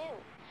wanted to do.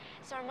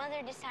 So our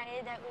mother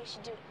decided that we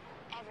should do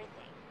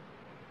everything.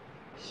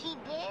 She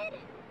did?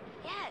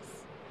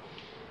 Yes.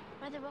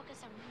 Mother woke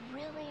us up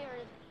really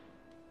early.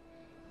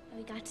 And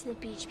we got to the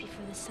beach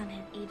before the sun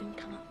had even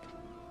come up.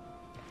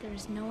 There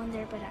was no one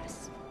there but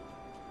us.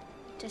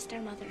 Just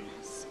our mother and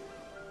us.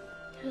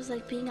 It was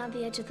like being on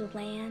the edge of the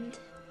land,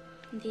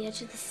 on the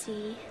edge of the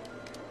sea,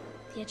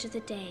 the edge of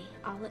the day,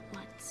 all at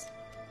once.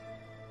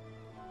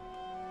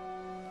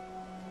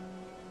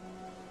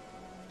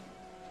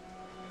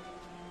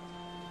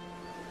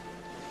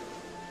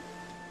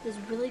 It was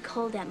really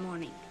cold that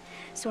morning,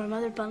 so our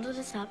mother bundled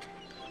us up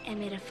and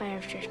made a fire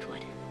of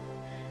driftwood.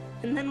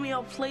 And then we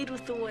all played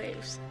with the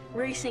waves,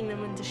 racing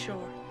them into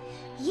shore.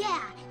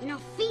 Yeah, and our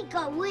feet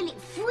got really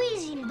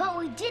freezing, but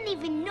we didn't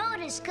even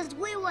notice because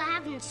we were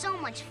having so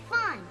much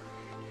fun.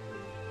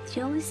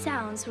 The only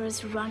sounds were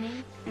us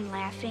running and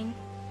laughing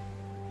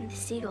and the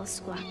seagulls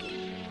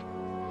squawking.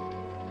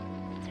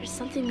 There's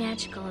something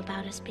magical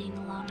about us being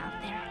alone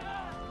out there.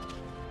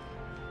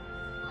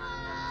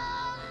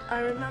 I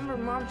remember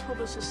Mom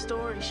told us a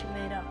story she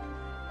made up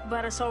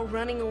about us all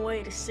running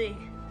away to sea.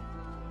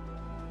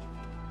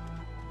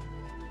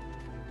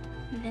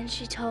 And then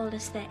she told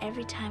us that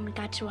every time we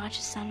got to watch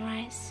a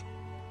sunrise,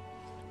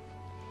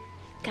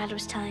 God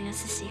was telling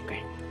us a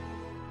secret.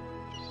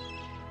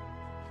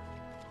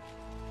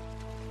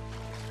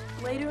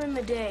 Later in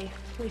the day,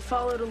 we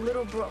followed a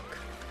little brook,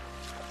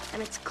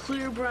 and its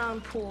clear brown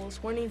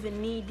pools weren't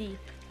even knee-deep.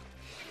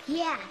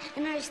 Yeah,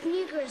 and our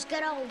sneakers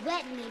got all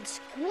wet and made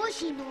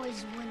squishy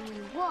noises when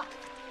we walked.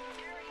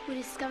 We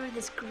discovered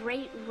this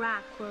great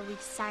rock where we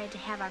decided to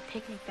have our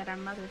picnic that our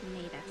mother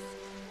made us.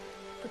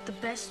 But the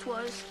best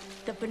was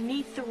that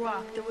beneath the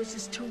rock, there was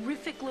this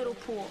terrific little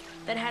pool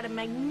that had a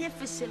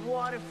magnificent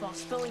waterfall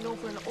spilling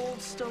over an old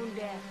stone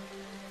dam.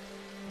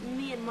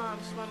 Me and Mom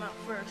swam out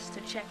first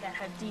to check out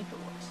how deep it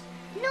was.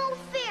 No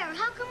fair!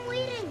 How come we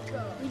didn't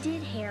go? We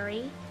did,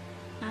 Harry.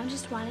 Mom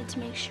just wanted to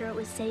make sure it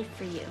was safe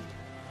for you.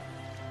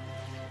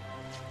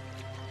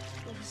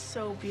 It was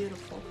so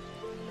beautiful.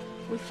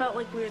 We felt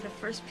like we were the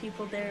first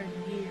people there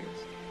in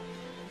years.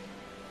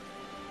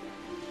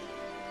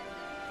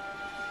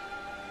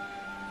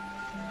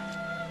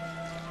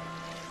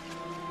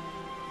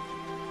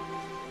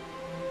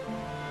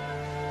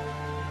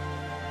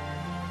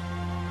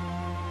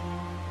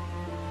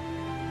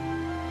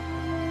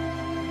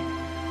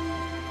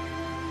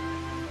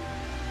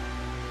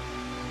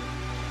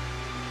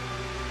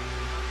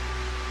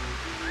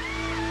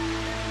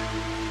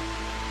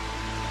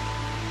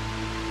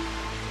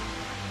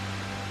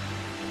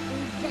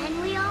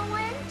 Then we all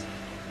went?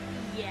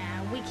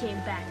 Yeah, we came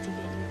back to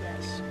get you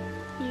guys.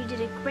 You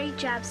did a great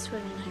job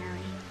swimming, Harry.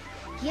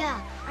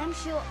 Yeah, I'm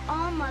sure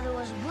our mother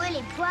was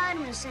really proud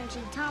of us since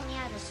she taught me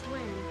how to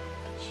swim.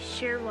 She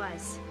sure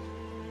was.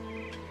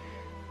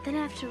 Then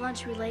after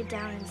lunch, we laid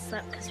down and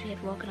slept because we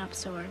had woken up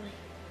so early.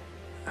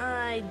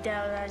 I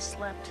doubt I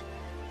slept.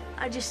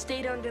 I just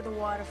stayed under the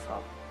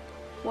waterfall,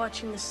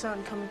 watching the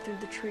sun coming through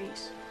the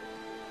trees,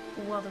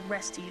 while the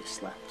rest of you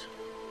slept.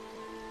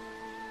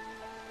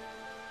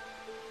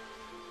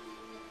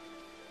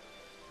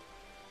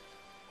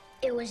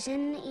 It was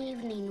in the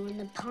evening when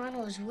the pond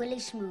was really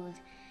smooth,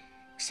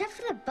 except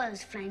for the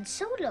bugs flying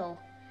so low.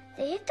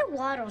 They hit the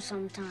water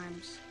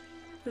sometimes.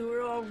 We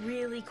were all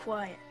really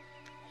quiet.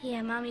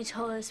 Yeah, Mommy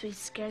told us we'd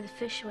scare the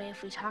fish away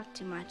if we talked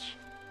too much.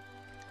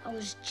 I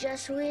was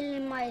just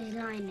reeling my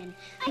line in,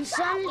 and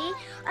suddenly,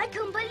 I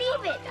couldn't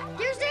believe it.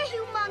 There's a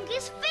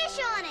humongous fish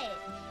on it.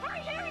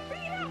 Hurry, Harry,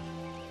 bring it up!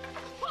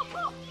 Pull,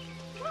 pull!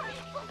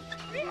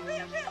 Reel,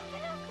 reel, reel!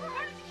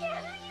 I'm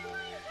scared!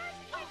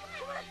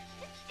 Come on!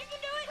 You can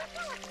do it!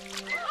 Oh!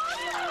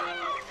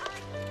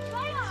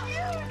 That's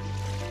huge!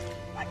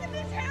 Look at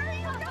this, Harry!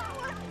 You got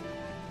one!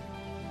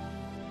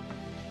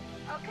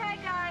 Okay,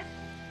 guys,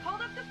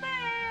 hold up the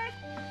fish!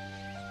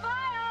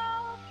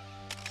 Smile!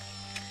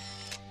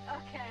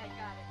 Okay,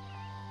 got it.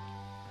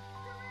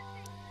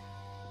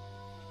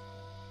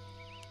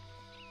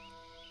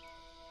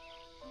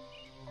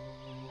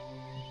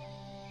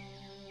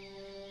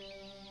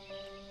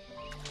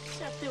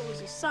 Except it was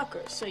a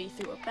sucker, so you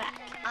threw it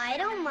back. I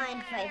don't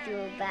mind if I threw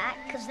it back,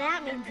 because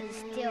that means it's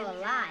still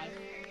alive.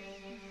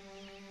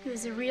 It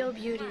was a real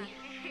beauty.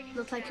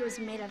 Looked like it was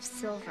made of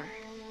silver.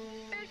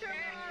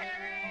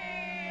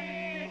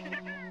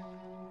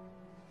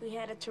 We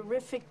had a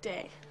terrific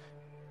day.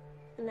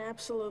 An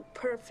absolute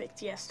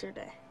perfect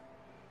yesterday.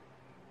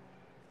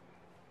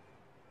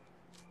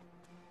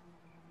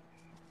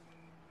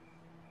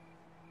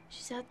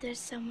 She's out there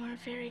somewhere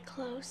very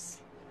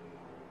close.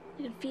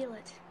 You can feel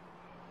it.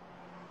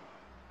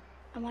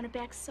 I want her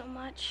back so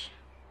much.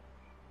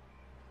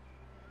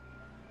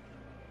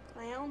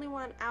 I only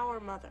want our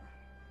mother.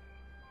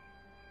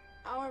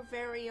 Our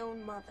very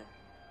own mother.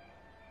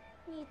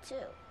 Me too.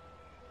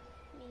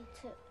 Me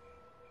too.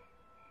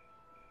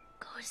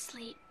 Go to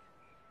sleep.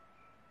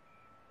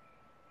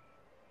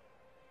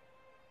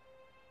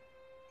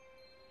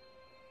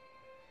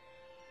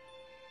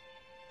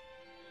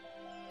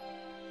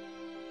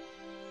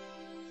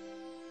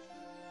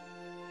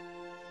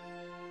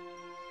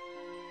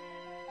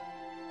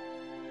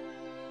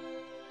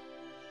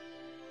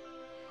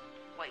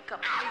 Wake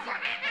up, Lizzie.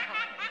 Mommy!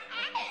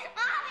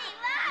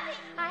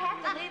 I have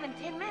to leave in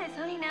 10 minutes,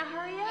 honey. Now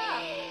hurry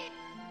up.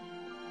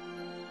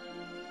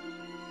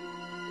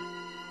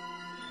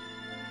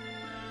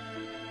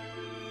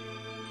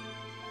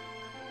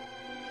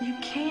 You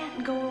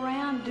can't go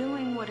around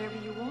doing whatever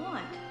you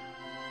want.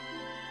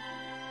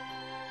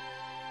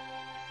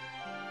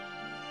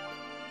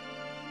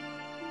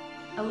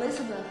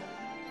 Elizabeth,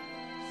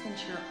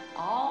 Since you're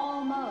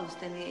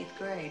almost in the 8th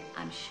grade,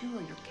 I'm sure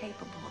you're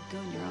capable of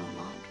doing your own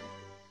laundry.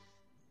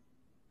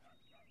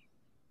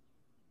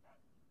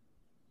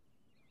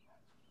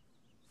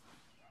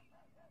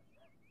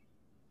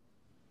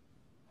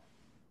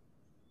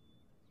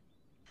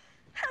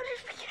 How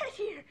did we get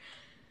here?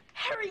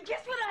 Harry,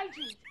 guess what I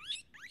did?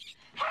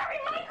 Harry,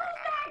 Michael's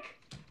back!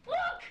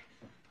 Look!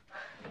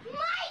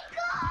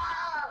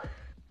 Michael!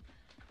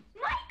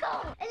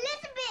 Michael!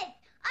 Elizabeth!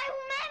 I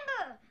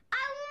remember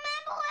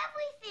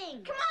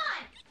everything! Come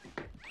on!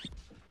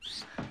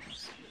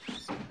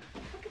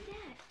 Look at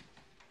that.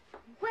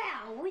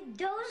 Wow, where'd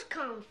those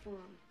come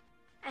from?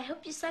 I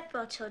hope you slept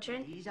well,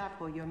 children. These are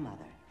for your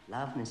mother.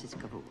 Love, Mrs.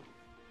 Cavour.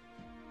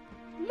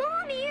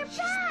 Mommy, you're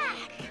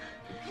back!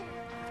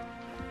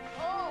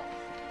 Oh,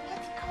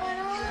 what's going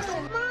on?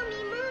 Mommy,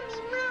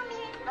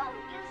 I love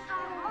you so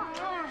much.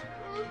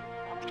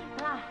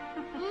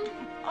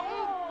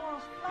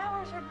 Oh,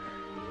 flowers are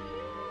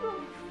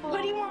beautiful. What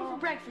do you want for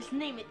breakfast?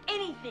 Name it.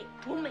 Anything.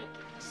 We'll make it.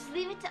 Just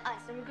leave it to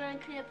us, and we're going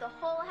to clean up the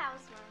whole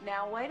house, Mom.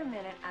 Now, wait a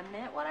minute. I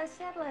meant what I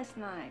said last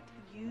night.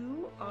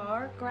 You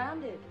are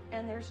grounded,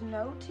 and there's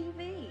no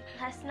TV.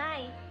 Last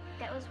night,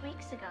 that was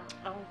weeks ago.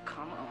 Oh,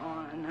 come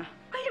on.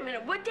 Wait a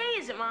minute. What day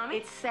is it, Mommy?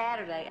 It's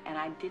Saturday, and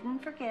I didn't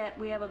forget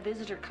we have a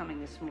visitor coming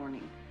this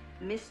morning.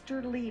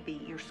 Mr. Levy,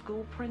 your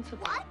school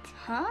principal. What?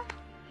 Huh?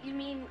 You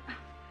mean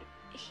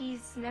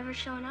he's never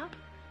shown up?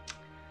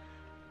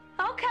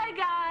 Okay,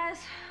 guys.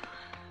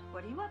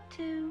 What are you up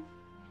to?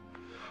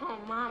 Oh,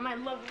 Mom, I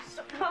love you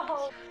so much.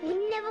 Oh,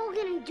 we're never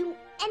going to do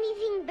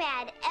anything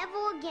bad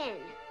ever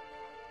again.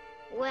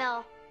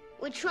 Well,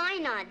 we try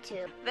not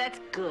to. That's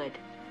good.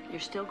 You're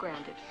still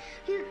grounded.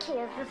 Who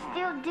cares? We'll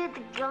still do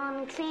the gun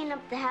and clean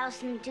up the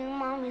house and do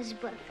Mommy's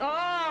breakfast.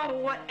 Oh,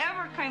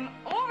 whatever came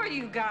over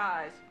you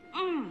guys.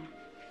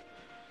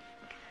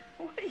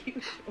 What are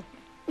you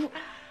doing?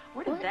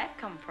 Where did that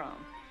come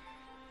from?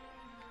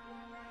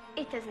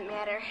 It doesn't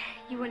matter.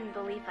 You wouldn't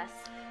believe us.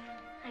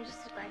 I'm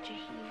just glad you're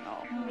here.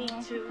 Oh, me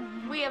too.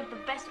 We have the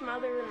best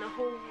mother in the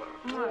whole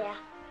world. Yeah.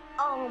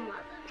 Oh,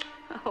 Mother.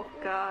 Oh,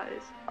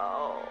 guys.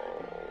 Oh.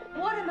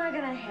 What am I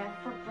going to have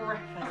for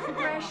breakfast?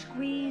 Fresh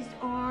squeezed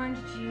orange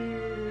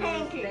juice.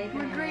 Pancakes.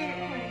 We're great at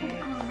pancakes.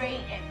 pancakes. Great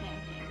at pancakes.